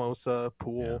the mimosa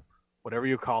pool, whatever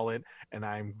you call it. And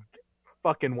I'm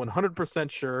fucking 100%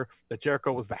 sure that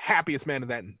Jericho was the happiest man in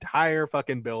that entire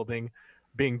fucking building,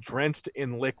 being drenched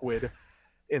in liquid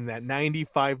in that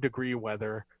 95-degree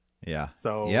weather. Yeah.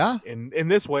 So in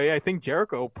this way, I think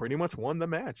Jericho pretty much won the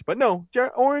match. But no,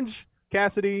 Orange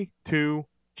Cassidy 2,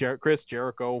 Chris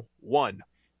Jericho 1.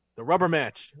 The rubber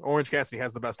match. Orange Cassidy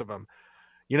has the best of them.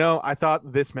 You know, I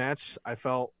thought this match, I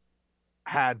felt,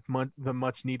 had the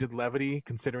much needed levity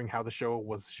considering how the show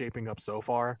was shaping up so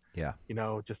far. Yeah. You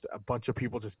know, just a bunch of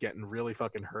people just getting really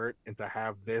fucking hurt, and to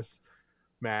have this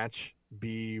match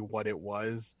be what it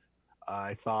was,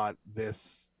 I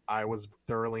was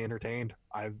thoroughly entertained.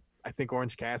 I think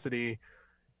Orange Cassidy,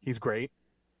 he's great.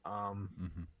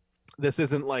 This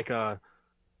isn't like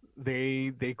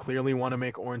they clearly want to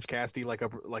make Orange Cassidy like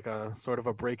a sort of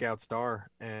a breakout star,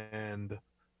 and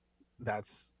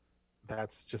that's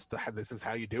just this is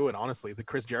how you do it. Honestly, the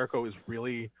Chris Jericho is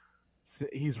really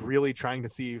trying to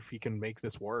see if he can make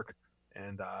this work,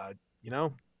 and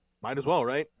might as well,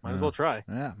 right? Might as well try.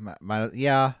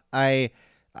 Yeah, I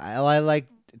like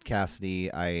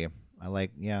Cassidy. I like,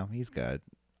 he's good.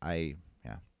 What did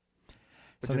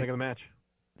you think of the match?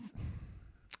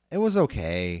 It was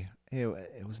okay.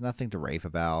 It was nothing to rave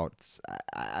about.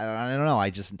 I don't know.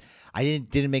 I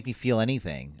didn't make me feel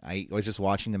anything. I was just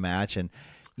watching the match, and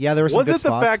there were some Was good it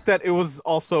spots. The fact that we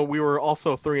were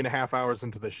also 3.5 hours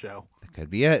into the show? That could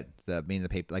be it.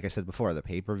 Like I said before, the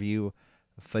pay-per-view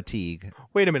fatigue.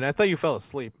 Wait a minute. I thought you fell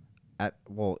asleep.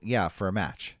 For a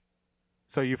match.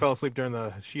 So you fell asleep during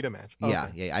the Sheeta match?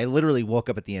 Okay. Yeah. I literally woke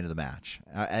up at the end of the match,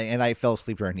 and I fell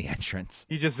asleep during the entrance.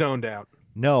 You just zoned out.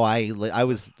 No, I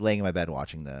was laying in my bed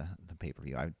watching the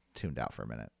pay-per-view. I tuned out for a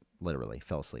minute. Literally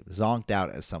fell asleep. Zonked out,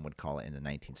 as some would call it in the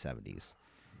 1970s.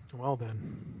 Well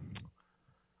then.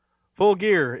 Full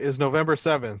Gear is November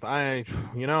 7th.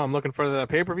 I'm looking for that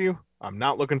pay-per-view. I'm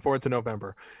not looking forward to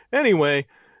November. Anyway,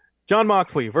 John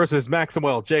Moxley versus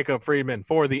Maxwell Jacob Friedman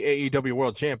for the AEW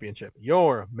World Championship.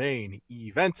 Your main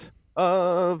event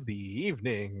of the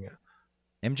evening.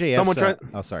 MJF's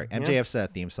Yeah.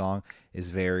 MJF's theme song is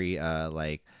very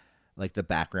like the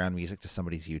background music to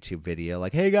somebody's YouTube video.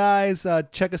 Like, hey guys,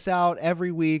 check us out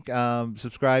every week.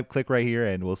 Subscribe, click right here,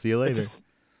 and we'll see you later.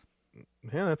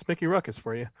 Yeah, that's Mickey Ruckus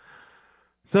for you.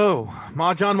 So,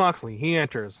 John Moxley, he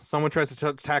enters. Someone tries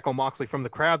to tackle Moxley from the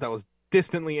crowd that he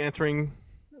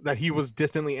was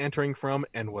distantly entering from,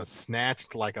 and was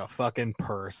snatched like a fucking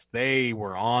purse. They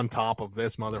were on top of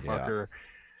this motherfucker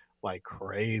like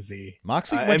crazy.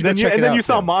 Moxley and then you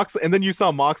saw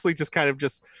Moxley just kind of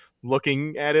just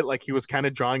looking at it like he was kind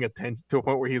of drawing attention to a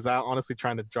point where he's honestly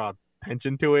trying to draw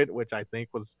attention to it, which I think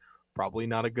was probably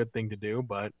not a good thing to do.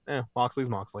 But Moxley's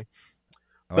Moxley.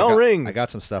 Bell rings. I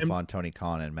got some stuff on Tony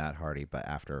Khan and Matt Hardy, but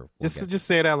after just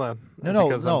say it out loud. No.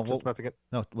 We'll talk about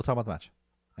the match,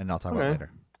 and I'll talk about it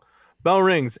later. Bell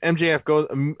rings.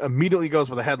 MJF immediately goes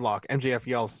for the headlock. MJF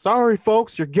yells, "Sorry,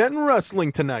 folks, you're getting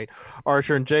wrestling tonight."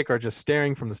 Archer and Jake are just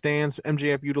staring from the stands.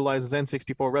 MJF utilizes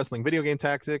N64 wrestling video game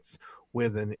tactics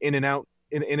with an in and out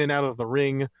of the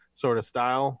ring sort of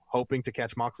style, hoping to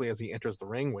catch Moxley as he enters the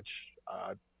ring, which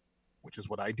is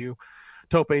what I do.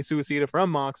 Tope Suicida from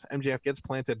Mox. MJF gets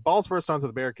planted balls first onto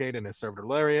the barricade and is served a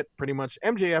lariat. Pretty much,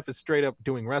 MJF is straight up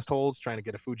doing rest holds, trying to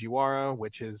get a Fujiwara,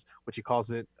 which he calls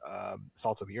it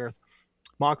Salt of the Earth.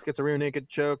 Mox gets a rear naked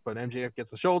choke, but MJF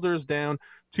gets the shoulders down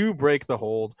to break the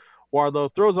hold.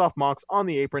 Wardlow throws off Mox on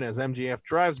the apron as MJF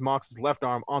drives Mox's left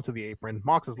arm onto the apron.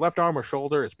 Mox's left arm or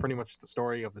shoulder is pretty much the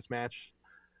story of this match.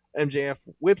 MJF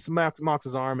whips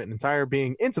Mox's arm an entire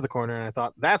being into the corner, and I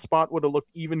thought that spot would have looked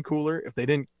even cooler if they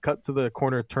didn't cut to the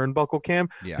corner turnbuckle cam,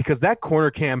 because that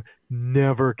corner cam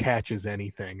never catches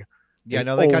anything. Yeah,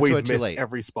 no, they cut to it too late.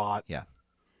 Every spot. Yeah.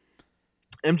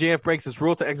 MJF breaks his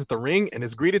rule to exit the ring and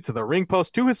is greeted to the ring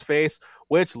post to his face,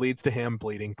 which leads to him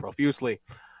bleeding profusely.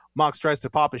 Mox tries to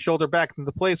pop his shoulder back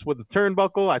into place with the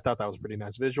turnbuckle. I thought that was a pretty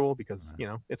nice visual because,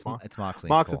 it's Mox. It's Moxley.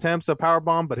 Mox attempts a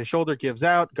powerbomb, but his shoulder gives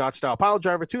out. Gotch-style pile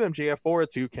driver to MJF for a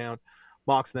 2 count.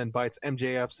 Mox then bites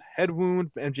MJF's head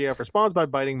wound. MJF responds by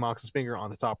biting Mox's finger on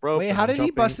the top rope. Wait, how did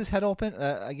he bust his head open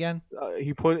again?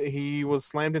 He was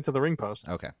slammed into the ring post.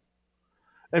 Okay.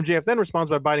 MJF then responds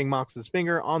by biting Mox's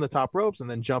finger on the top ropes and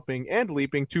then jumping and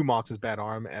leaping to Mox's bad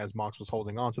arm as Mox was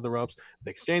holding onto the ropes.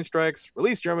 They exchange strikes,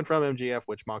 release German from MJF,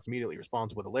 which Mox immediately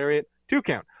responds with a lariat. 2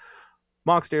 count.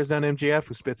 Mox stares down MJF,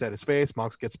 who spits at his face.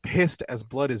 Mox gets pissed as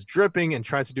blood is dripping and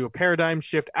tries to do a paradigm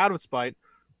shift out of spite.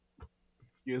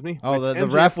 Excuse me. Oh, the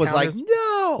ref was like,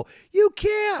 "No, you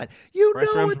can't. Bryce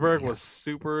Remsburg was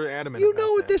super adamant. You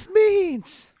know what this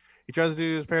means." He tries to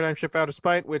do his paradigm shift out of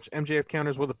spite, which MJF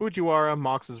counters with a Fujiwara.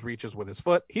 Mox's reaches with his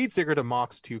foot. Heat seeker to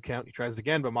Mox 2 count. He tries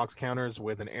again, but Mox counters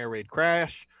with an air raid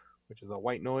crash, which is a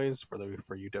white noise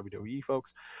for you WWE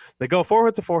folks. They go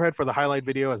forehead to forehead for the highlight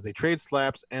video as they trade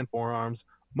slaps and forearms.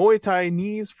 Muay Thai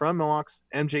knees from Mox.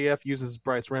 MJF uses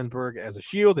Bryce Remsburg as a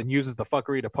shield and uses the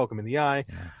fuckery to poke him in the eye.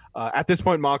 Yeah. At this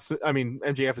point,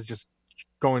 MJF is just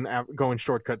going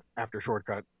shortcut after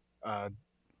shortcut.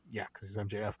 Because he's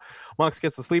MJF. Mox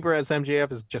gets the sleeper as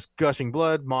MJF is just gushing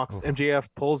blood. MJF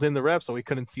pulls in the ref, so he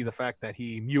couldn't see the fact that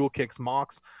he mule kicks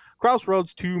Mox.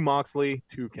 Crossroads to Moxley,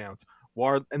 2 count.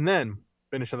 And then,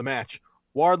 finish of the match.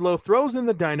 Wardlow throws in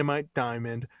the dynamite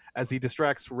diamond as he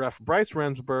distracts ref Bryce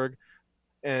Remsburg.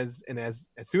 As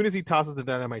soon as he tosses the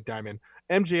dynamite diamond,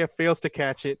 MJF fails to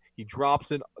catch it. He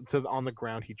drops it on the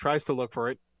ground. He tries to look for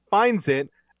it, finds it,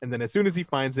 and then as soon as he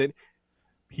finds it,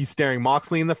 he's staring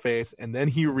Moxley in the face, and then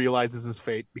he realizes his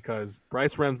fate because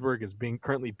Bryce Remsburg is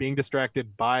currently being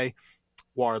distracted by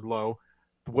Wardlow,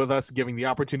 with us giving the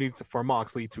opportunity for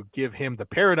Moxley to give him the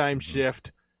paradigm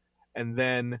shift, and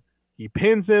then he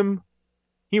pins him.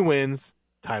 He wins.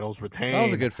 Titles retained. That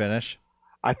was a good finish.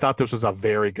 I thought this was a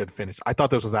very good finish. I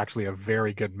thought this was actually a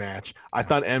very good match. I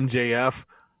thought MJF,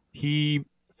 he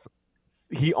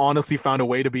honestly found a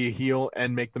way to be a heel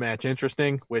and make the match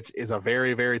interesting, which is a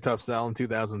very, very tough sell in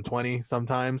 2020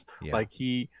 sometimes. Yeah. Like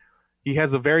he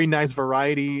has a very nice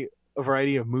variety of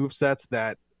movesets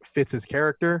that fits his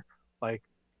character. Like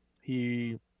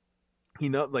he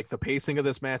like the pacing of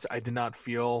this match, I did not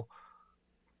feel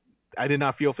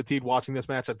fatigued watching this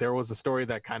match. That there was a story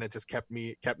that kind of just kept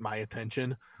my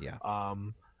attention. Yeah.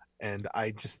 And I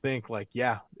just think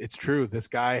it's true. This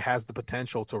guy has the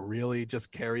potential to really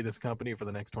just carry this company for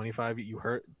the next 25.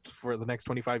 For the next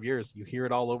 25 years. You hear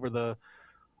it all over the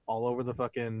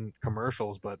fucking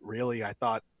commercials. But really, I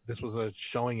thought this was a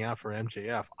showing out for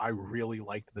MJF. I really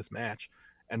liked this match,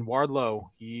 And Wardlow,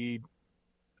 he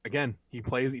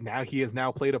plays now. He has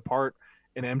now played a part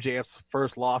in MJF's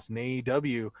first loss in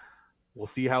AEW. We'll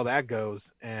see how that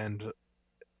goes. And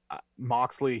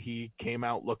Moxley, he came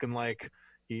out looking like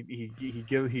he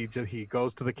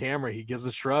goes to the camera, he gives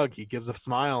a shrug, he gives a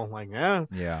smile, like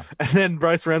Yeah. And then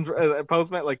Bryce Remsburg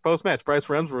post match, Bryce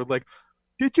Remsburg like,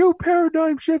 did you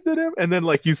paradigm shifted him? And then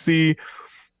like you see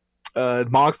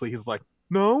Moxley, he's like,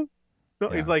 no.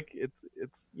 Yeah. He's like, it's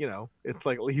it's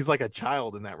like he's like a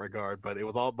child in that regard, but it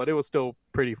was still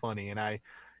pretty funny.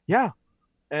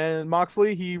 And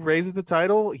Moxley, he raises the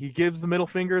title. He gives the middle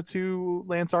finger to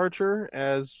Lance Archer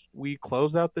as we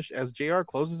close out as JR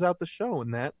closes out the show,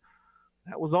 and that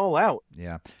was all out.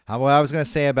 Yeah. What I was gonna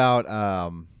say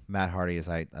about Matt Hardy is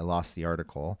I lost the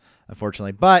article,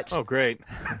 unfortunately, but Oh, great.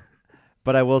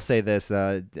 But I will say this: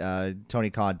 Tony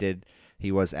Khan did.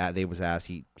 He was asked.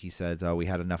 He said we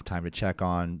had enough time to check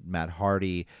on Matt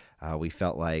Hardy. We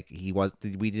felt like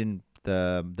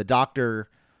the doctor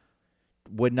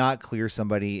would not clear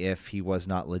somebody if he was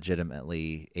not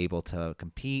legitimately able to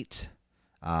compete,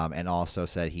 and also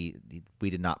said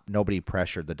nobody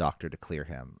pressured the doctor to clear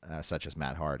him, such as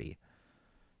Matt Hardy.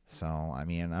 So I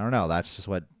mean, I don't know. That's just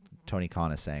what Tony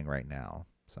Khan is saying right now.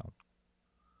 So.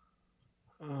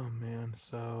 Oh man,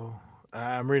 so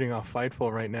I'm reading off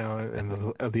Fightful right now, and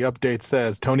the update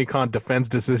says Tony Khan defends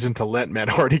decision to let Matt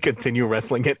Hardy continue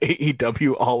wrestling at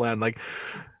AEW All In. Like,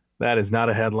 that is not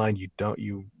a headline you don't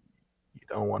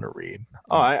want to read.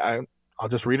 Oh, I'll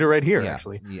just read it right here. Yeah,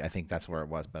 actually, yeah, I think that's where it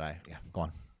was, but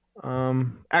go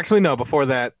on. Actually, no. Before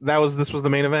that, this was the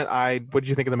main event. What did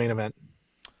you think of the main event?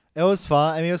 It was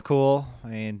fun. I mean, it was cool. I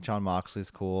mean, Jon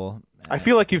Moxley's cool. I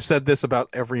feel like you've said this about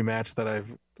every match that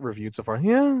I've reviewed so far.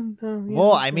 Yeah.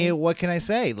 Well, I mean, what can I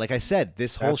say? Like I said,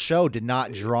 this whole show did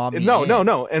not draw me.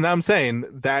 No. And I'm saying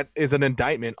that is an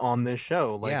indictment on this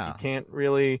show. Like, you can't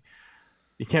really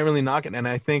knock it. And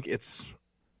I think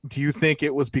do you think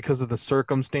it was because of the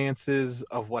circumstances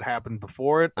of what happened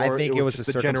before it? Or I think it was the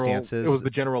circumstances. It was the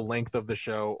general length of the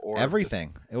show, or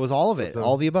everything. It was all of it,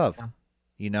 all the above. Yeah.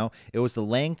 You know, it was the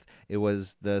length. It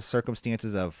was the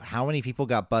circumstances of how many people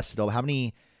got busted over, how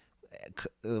many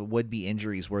would-be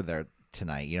injuries were there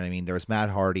tonight. You know what I mean? There was Matt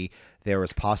Hardy. There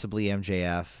was possibly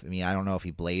MJF. I mean, I don't know if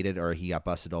he bladed or he got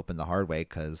busted open the hard way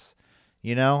because,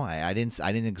 you know, I didn't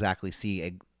exactly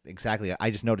see exactly.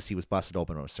 I just noticed he was busted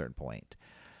open at a certain point.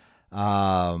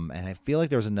 And I feel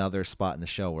like there was another spot in the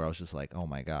show where I was just like, oh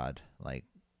my God, like,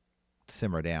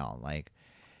 simmer down. Like,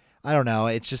 I don't know.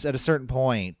 It's just at a certain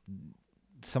point,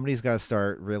 somebody's got to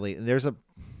start really.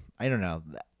 I don't know.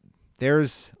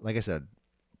 There's, like I said,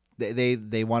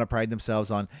 they want to pride themselves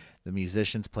on the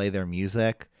musicians play their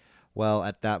music. Well,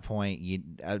 at that point,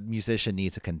 a musician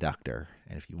needs a conductor,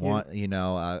 and if you want,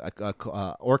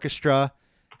 a orchestra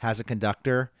has a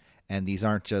conductor, and these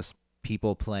aren't just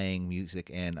people playing music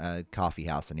in a coffee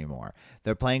house anymore.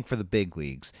 They're playing for the big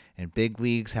leagues, and big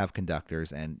leagues have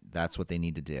conductors, and that's what they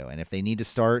need to do. And if they need to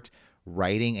start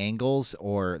writing angles,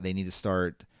 or they need to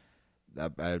start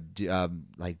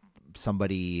like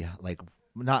somebody like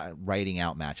not writing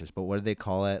out matches, but what do they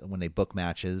call it when they book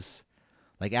matches?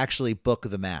 Like actually book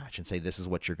the match and say this is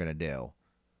what you're gonna do.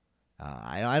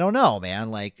 I don't know, man.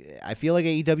 Like I feel like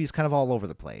AEW is kind of all over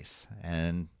the place,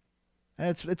 and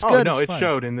it's good. Oh no, it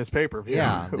showed in this pay-per-view.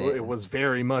 Yeah, it was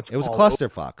very much. It was a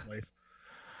clusterfuck.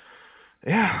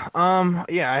 Yeah.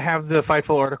 I have the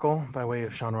Fightful article by way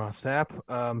of Sean Ross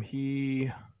Sapp.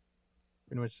 He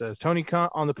in which says Tony Khan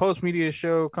on the post-media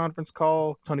show conference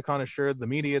call, Tony Khan assured the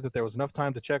media that there was enough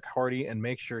time to check Hardy and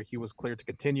make sure he was clear to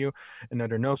continue, and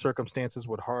under no circumstances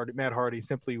would Matt Hardy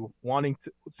simply wanting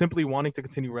to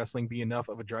continue wrestling be enough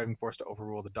of a driving force to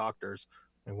overrule the doctors.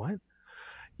 And what?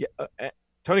 Yeah,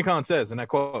 Tony Khan says, and I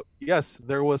quote, "Yes,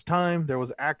 there was time. There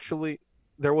was actually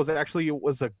it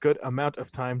was a good amount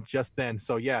of time just then.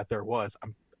 So yeah, there was. I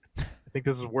think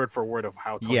this is word for word of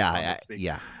how Tony Khan would speak.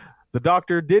 Yeah. The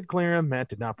doctor did clear him. Matt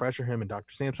did not pressure him, and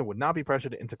Dr. Sampson would not be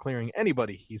pressured into clearing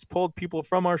anybody. He's pulled people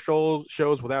from our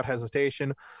shows without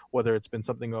hesitation, whether it's been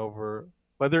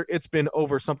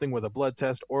over something with a blood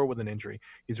test or with an injury.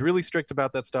 He's really strict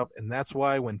about that stuff, and that's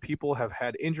why when people have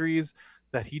had injuries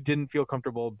that he didn't feel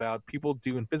comfortable about, people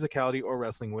do in physicality or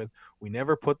wrestling with, we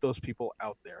never put those people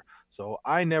out there. So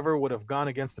I never would have gone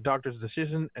against the doctor's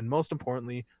decision, and most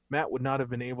importantly, Matt would not have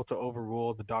been able to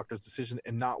overrule the doctor's decision,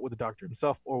 and not with the doctor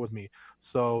himself or with me.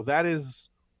 So that is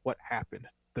what happened.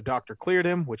 The doctor cleared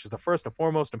him, which is the first and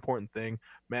foremost important thing.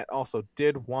 Matt also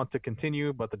did want to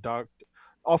continue, but the doctor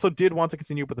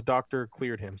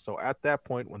cleared him. So at that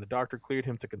point, when the doctor cleared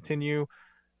him to continue,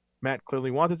 Matt clearly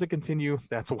wanted to continue.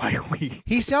 That's why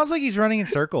He sounds like he's running in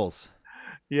circles.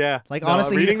 Yeah. Like No,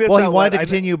 honestly, reading this well, he out wanted loud, to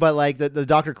continue, but like the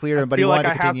doctor cleared him, but he feel wanted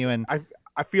like to continue. And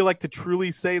I feel like to truly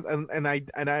say, I'm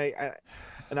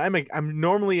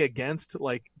normally against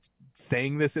like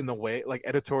saying this in the way like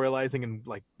editorializing and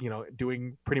like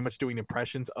doing pretty much doing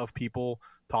impressions of people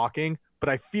talking, but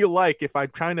I feel like if I'm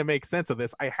trying to make sense of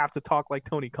this, I have to talk like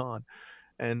Tony Khan,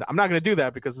 and I'm not going to do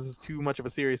that because this is too much of a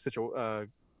serious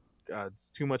it's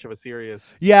too much of a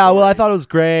serious yeah, well, I story. thought it was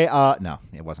great. No,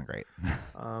 it wasn't great.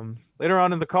 Later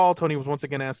on in the call, Tony was once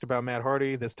again asked about Matt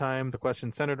Hardy. This time, the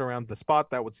question centered around the spot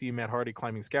that would see Matt Hardy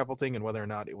climbing scaffolding and whether or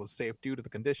not it was safe due to the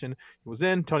condition he was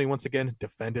in. Tony once again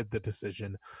defended the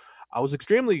decision. I was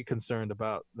extremely concerned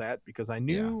about that because I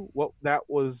knew what that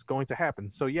was going to happen.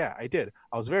 So yeah, I did.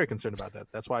 I was very concerned about that.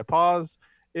 That's why I paused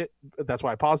it. That's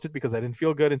why I paused it, because I didn't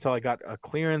feel good until I got a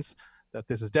clearance that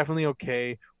this is definitely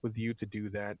okay with you to do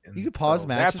that. And You could pause so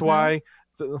matches that's now? why.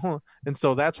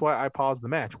 So that's why I paused the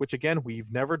match, which again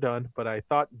we've never done. But I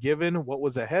thought, given what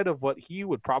was ahead of what he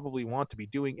would probably want to be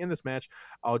doing in this match,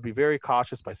 I would be very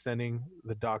cautious by sending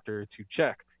the doctor to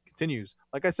check. Continues.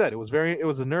 Like I said, it was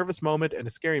a nervous moment and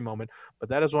a scary moment, but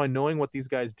that is why, knowing what these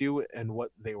guys do and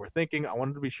what they were thinking, I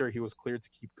wanted to be sure he was cleared to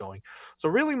keep going. So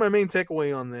really my main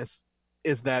takeaway on this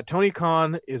is that Tony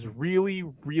Khan is really,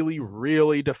 really,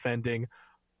 really defending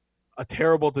a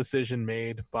terrible decision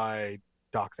made by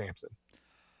Doc Samson.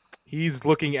 He's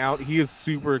looking out. He is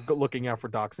super looking out for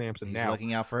Doc Samson. He's now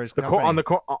looking out for his on company.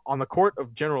 the court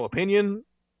of general opinion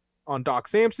on Doc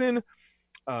Samson.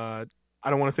 I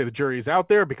don't want to say the jury is out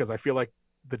there because I feel like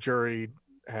the jury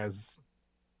has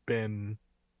been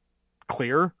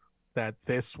clear that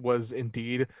this was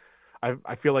indeed.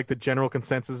 I feel like the general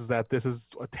consensus is that this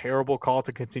is a terrible call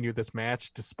to continue this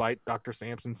match, despite Dr.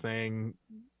 Samson saying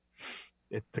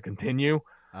it to continue.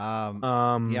 Yeah,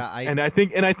 and I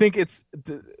think it's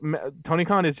Tony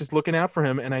Khan is just looking out for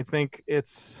him, and I think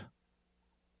it's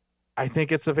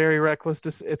a very reckless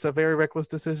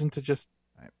decision to just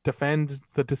defend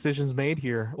the decisions made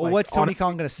here. well, what's Tony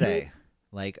Khan gonna say?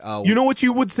 Like, oh, you know what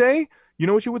you would say?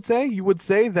 You would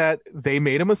say that they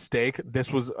made a mistake.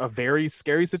 This was a very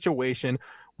scary situation.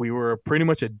 We were pretty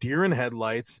much a deer in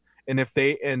headlights. And if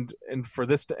they and for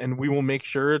this and we will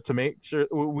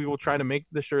we will try to make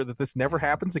sure that this never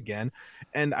happens again.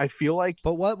 And I feel like,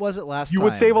 but what was it last you time?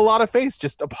 would save a lot of face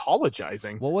just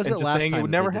apologizing. What was and it just last saying time it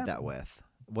would that never they did happen. that with?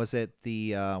 Was it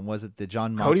the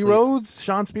John Moxley? Cody Rhodes,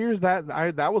 Sean Spears?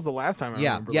 That was the last time I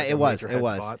remember. Yeah, like, it was. It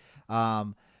was. Spot.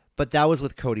 But that was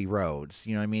with Cody Rhodes.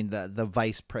 You know what I mean?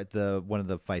 The one of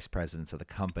the vice presidents of the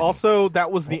company. Also,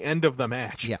 that was the end of the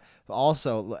match. Yeah.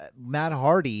 Also, Matt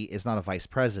Hardy is not a vice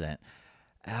president.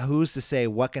 Who's to say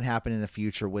what can happen in the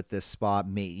future with this spot?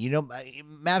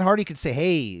 Matt Hardy could say,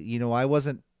 "Hey, I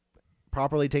wasn't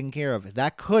properly taken care of."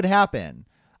 That could happen.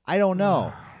 I don't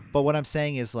know. But what I'm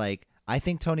saying is, like, I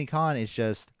think Tony Khan is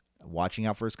just watching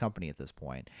out for his company at this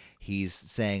point. He's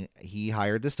saying he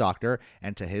hired this doctor,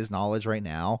 and to his knowledge right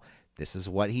now, this is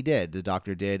what he did. The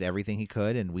doctor did everything he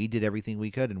could, and we did everything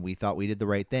we could, and we thought we did the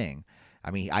right thing.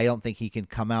 I mean, I don't think he can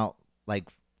come out like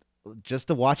just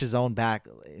to watch his own back.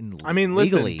 Legally.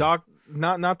 Listen, Doc,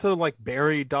 not to like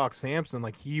bury Doc Samson.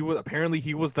 Like, he was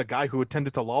the guy who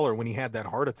attended to Lawler when he had that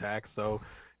heart attack, so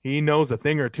he knows a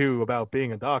thing or two about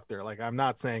being a doctor. Like, I'm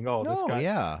not saying, this guy.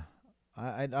 Yeah.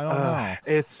 I don't know.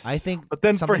 I think, but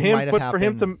then for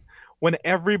him to, when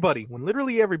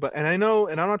literally everybody, and I know,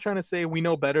 and I'm not trying to say we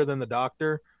know better than the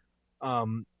doctor.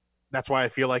 That's why I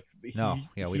feel like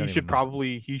he should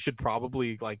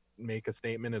probably like make a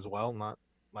statement as well. Not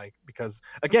like, because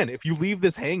again, if you leave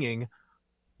this hanging,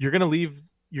 you're gonna leave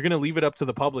it up to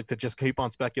the public to just keep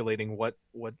on speculating what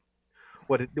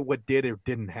did or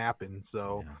didn't happen.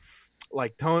 So,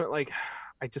 like,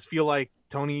 I just feel like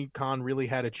Tony Khan really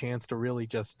had a chance to really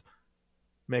just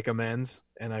make amends,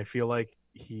 and I feel like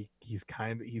he's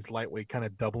lightweight, kind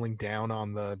of doubling down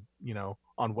on the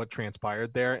on what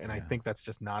transpired there, and I think that's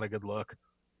just not a good look.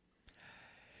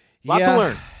 Lot to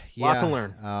learn.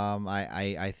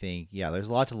 I think there's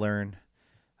a lot to learn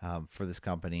for this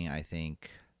company. I think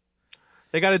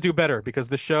they got to do better, because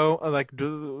the show,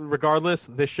 regardless,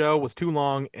 this show was too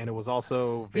long, and it was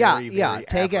also very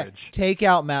average. Take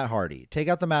out Matt Hardy. Take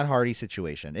out the Matt Hardy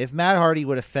situation. If Matt Hardy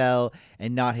would have fell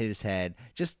and not hit his head,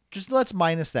 just let's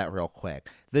minus that real quick.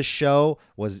 The show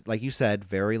was, like you said,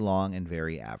 very long and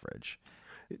very average.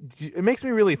 It makes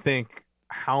me really think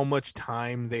how much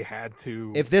time they had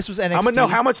to. If this was NXT,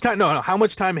 how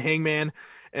much time Hangman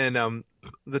and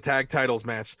the tag titles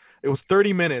match? It was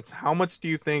 30 minutes. How much do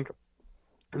you think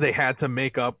they had to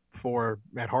make up for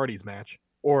Matt Hardy's match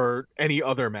or any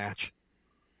other match?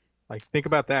 Like, think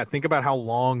about that. Think about how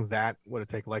long that would have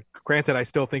taken. Like, granted, I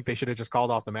still think they should have just called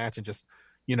off the match and just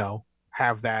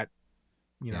have that,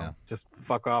 Yeah. just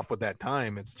fuck off with that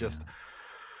time. It's just,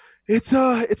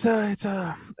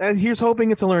 Yeah. and here's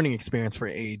hoping it's a learning experience for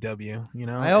AEW,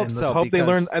 I hope and so, let's hope they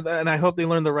learn, because and I hope they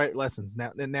learn the right lessons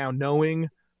now knowing,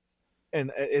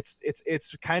 and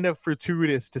it's kind of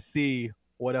fortuitous to see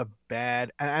what a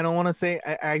bad, and I don't want to say,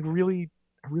 I really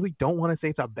don't want to say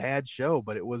it's a bad show,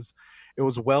 but it was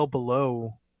well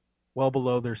below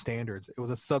their standards. It was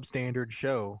a substandard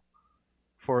show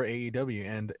for AEW,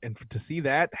 and to see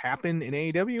that happen in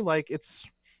AEW, like,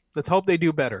 let's hope they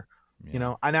do better.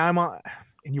 yeah. And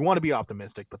and you want to be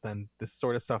optimistic, but then this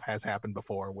sort of stuff has happened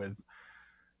before with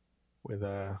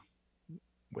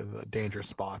dangerous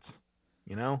spots.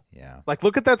 Yeah. Like,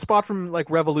 look at that spot from like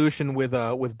Revolution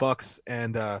with Bucks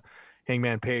and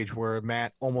Hangman Page, where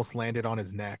Matt almost landed on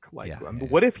his neck. Like, Yeah,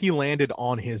 what if he landed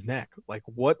on his neck? Like,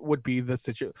 what would be the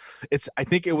situation? I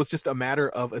think it was just a matter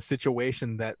of a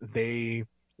situation that they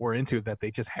were into, that they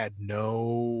just had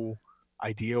no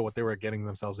idea what they were getting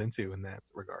themselves into in that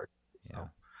regard. So Yeah.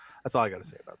 that's all I got to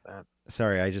say about that.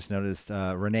 Sorry, I just noticed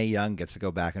Renee Young gets to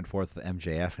go back and forth with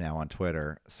MJF now on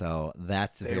Twitter. So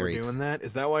that's They very were doing that.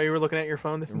 Is that why you were looking at your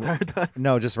phone this entire time?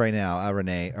 No, just right now.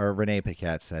 Renee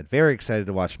Paquette said, "Very excited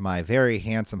to watch my very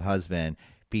handsome husband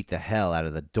beat the hell out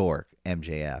of the dork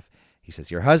MJF." He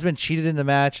says, "Your husband cheated in the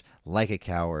match like a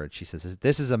coward." She says,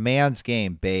 "This is a man's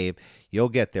game, babe. You'll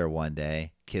get there one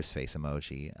day." Kiss face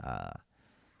emoji.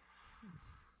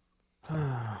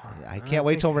 I can't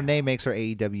wait till Renee makes her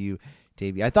AEW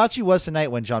debut. I thought she was tonight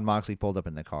when Jon Moxley pulled up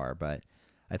in the car, but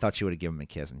I thought she would have given him a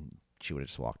kiss and she would have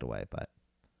just walked away. But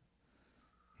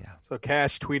yeah. So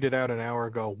Cash tweeted out an hour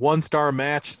ago, 1-star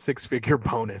match, 6-figure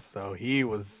bonus. So he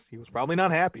was probably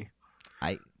not happy.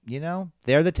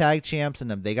 They're the tag champs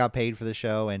and they got paid for the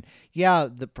show, and yeah,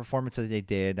 the performance that they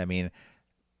did, I mean,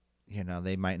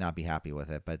 they might not be happy with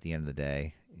it, but at the end of the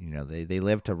day, they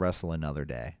live to wrestle another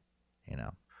day,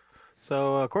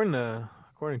 So according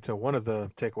to one of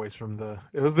the takeaways from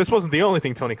this wasn't the only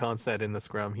thing Tony Khan said in the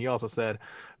scrum. He also said,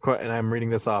 and I'm reading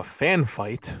this off Fan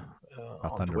Fight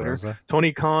on Thunder Twitter. Rosa.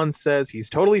 Tony Khan says he's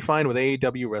totally fine with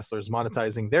AEW wrestlers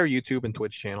monetizing their YouTube and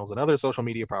Twitch channels and other social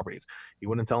media properties. He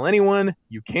wouldn't tell anyone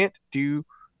you can't do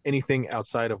anything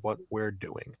outside of what we're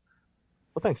doing.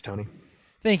 Well, thanks, Tony.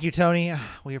 Thank you, Tony.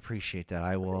 We appreciate that.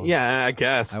 I will. Yeah, I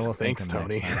guess. I will. Thanks,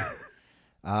 Tony.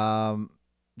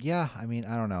 Yeah. I mean,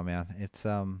 I don't know, man. It's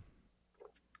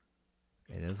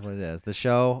It is what it is. The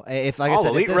show, if like I said,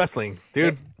 Elite Wrestling,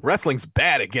 dude, wrestling's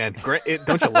bad again. Great,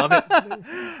 don't you love it?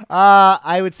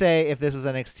 I would say if this was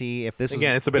NXT,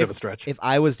 it's a bit of a stretch. If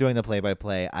I was doing the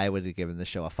play-by-play, I would have given the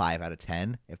show a 5 out of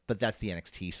 10. But that's the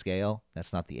NXT scale.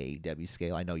 That's not the AEW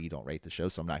scale. I know you don't rate the show,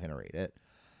 so I'm not going to rate it.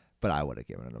 But I would have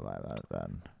given it a 5 out of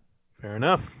 10. Fair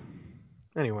enough.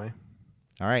 Anyway.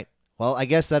 All right. Well, I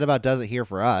guess that about does it here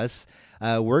for us.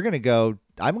 I'm going to go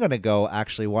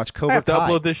actually watch Cobra Kai. I have to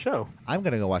upload this show. I'm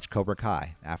going to go watch Cobra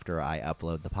Kai after I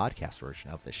upload the podcast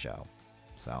version of this show.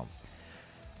 So, all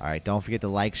right. Don't forget to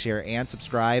like, share, and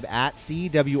subscribe at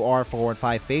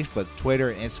CWR415 Facebook,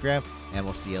 Twitter, and Instagram. And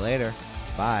we'll see you later.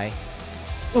 Bye.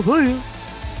 We'll see you.